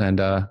in, and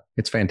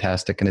it's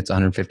fantastic, and it's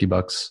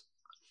 $150.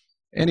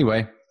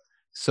 Anyway,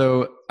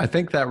 so I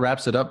think that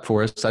wraps it up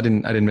for us. I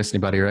didn't miss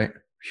anybody, right?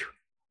 Whew.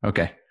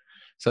 Okay.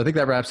 So I think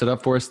that wraps it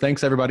up for us.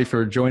 Thanks everybody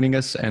for joining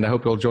us, and I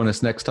hope you'll join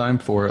us next time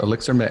for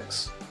Elixir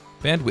Mix.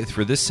 Bandwidth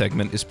for this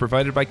segment is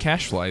provided by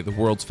CacheFly, the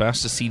world's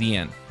fastest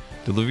CDN.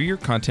 Deliver your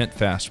content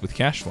fast with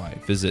CacheFly.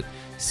 Visit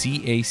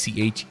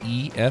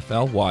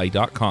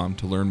CACHEFLY.com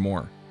to learn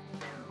more.